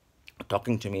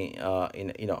 talking to me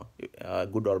in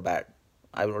good or bad.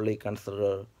 I will only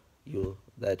consider you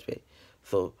that way.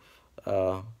 So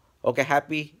uh, okay,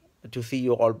 happy to see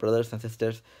you all, brothers and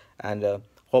sisters, and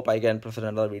hope I can present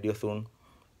another video soon.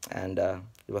 And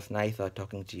it was nice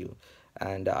talking to you,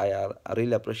 and I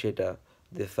really appreciate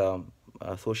this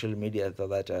social media, so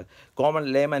that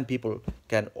common layman people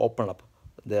can open up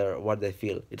their what they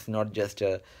feel. It's not just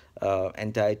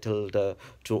entitled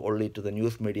to only to the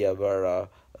news media, where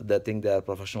they think they are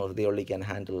professionals. They only can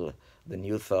handle the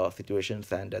news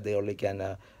situations, and they only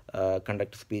can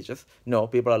conduct speeches. No,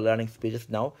 people are learning speeches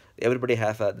now. Everybody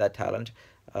has that talent.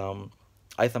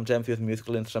 I sometimes use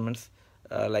musical instruments,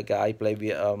 like I play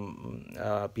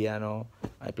piano,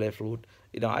 I play flute.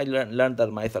 I learned that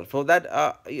myself. So that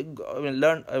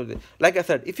learn. Like I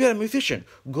said, if you're a musician,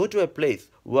 go to a place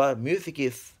where music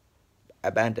is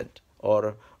abandoned,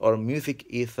 or music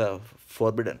is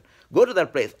forbidden. Go to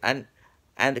that place and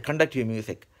conduct your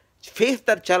music. Face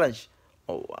that challenge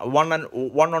one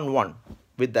on one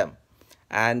with them,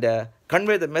 and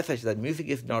convey the message that music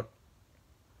is not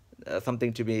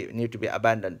something to be need to be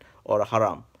abandoned or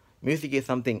haram. Music is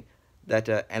something that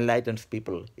enlightens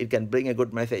people. It can bring a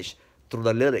good message through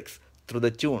the lyrics, through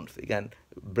the tunes. It can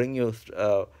bring your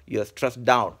stress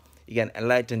down. It can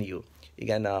enlighten you. It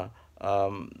can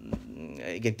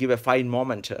give a fine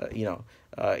moment.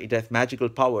 It has magical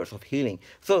powers of healing.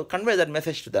 So convey that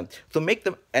message to them. So make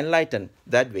them enlightened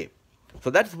that way. So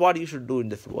that's what you should do in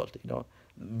this world.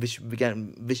 Which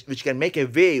can make a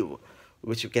wave,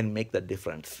 which can make the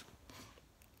difference.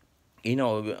 We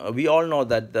all know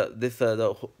that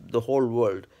the whole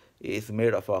world is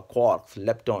made of quarks,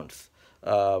 leptons,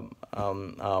 um,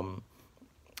 um, um,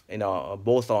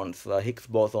 bosons, Higgs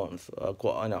bosons,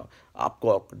 up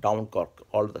quark, down quark,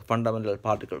 all the fundamental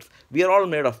particles. We are all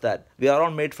made of that. We are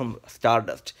all made from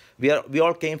stardust. We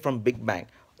all came from Big Bang.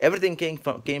 Everything came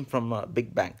from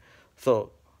Big Bang.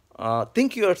 So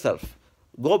think yourself.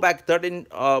 Go back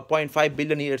 13.5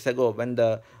 billion years ago, when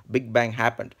the Big Bang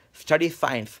happened. Study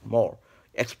science more.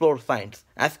 Explore science.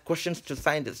 Ask questions to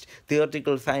scientists,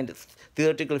 theoretical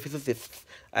physicists,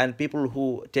 and people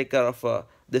who take care of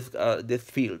this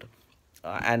field,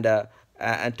 and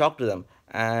talk to them,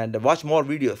 and watch more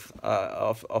videos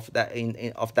of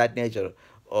that nature,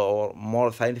 or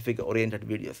more scientific oriented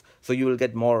videos. So you will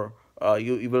get more.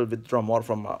 You will withdraw more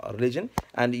from religion,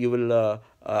 and you will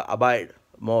abide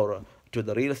more to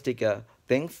the realistic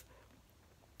things,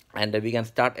 and we can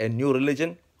start a new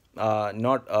religion,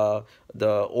 not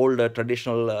the old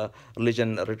traditional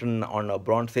religion written on a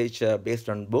Bronze Age, based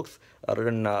on books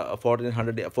written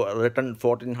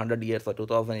 1400 years or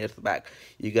 2000 years back.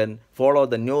 You can follow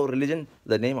the new religion.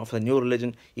 The name of the new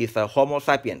religion is Homo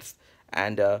sapiens,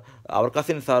 and our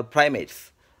cousins are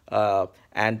primates,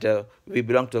 and we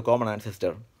belong to a common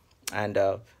ancestor, and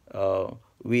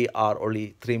we are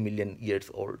only 3 million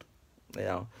years old.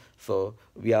 So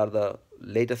we are the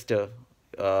latest, the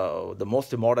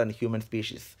most modern human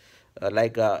species.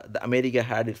 The America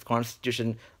had its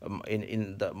constitution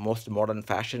in the most modern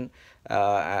fashion,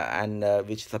 and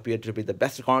which appeared to be the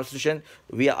best constitution.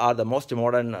 We are the most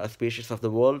modern species of the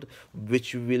world,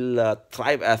 which will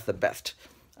thrive as the best,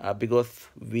 because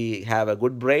we have a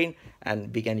good brain,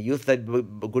 and we can use that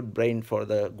good brain for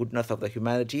the goodness of the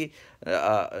humanity,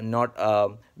 not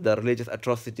the religious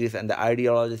atrocities and the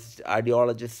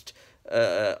ideologistic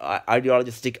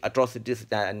atrocities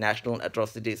and national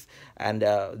atrocities, and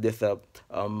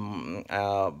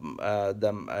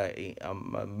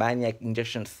maniac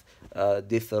injections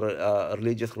these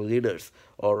religious leaders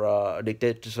or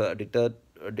dictators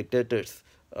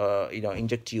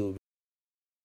inject you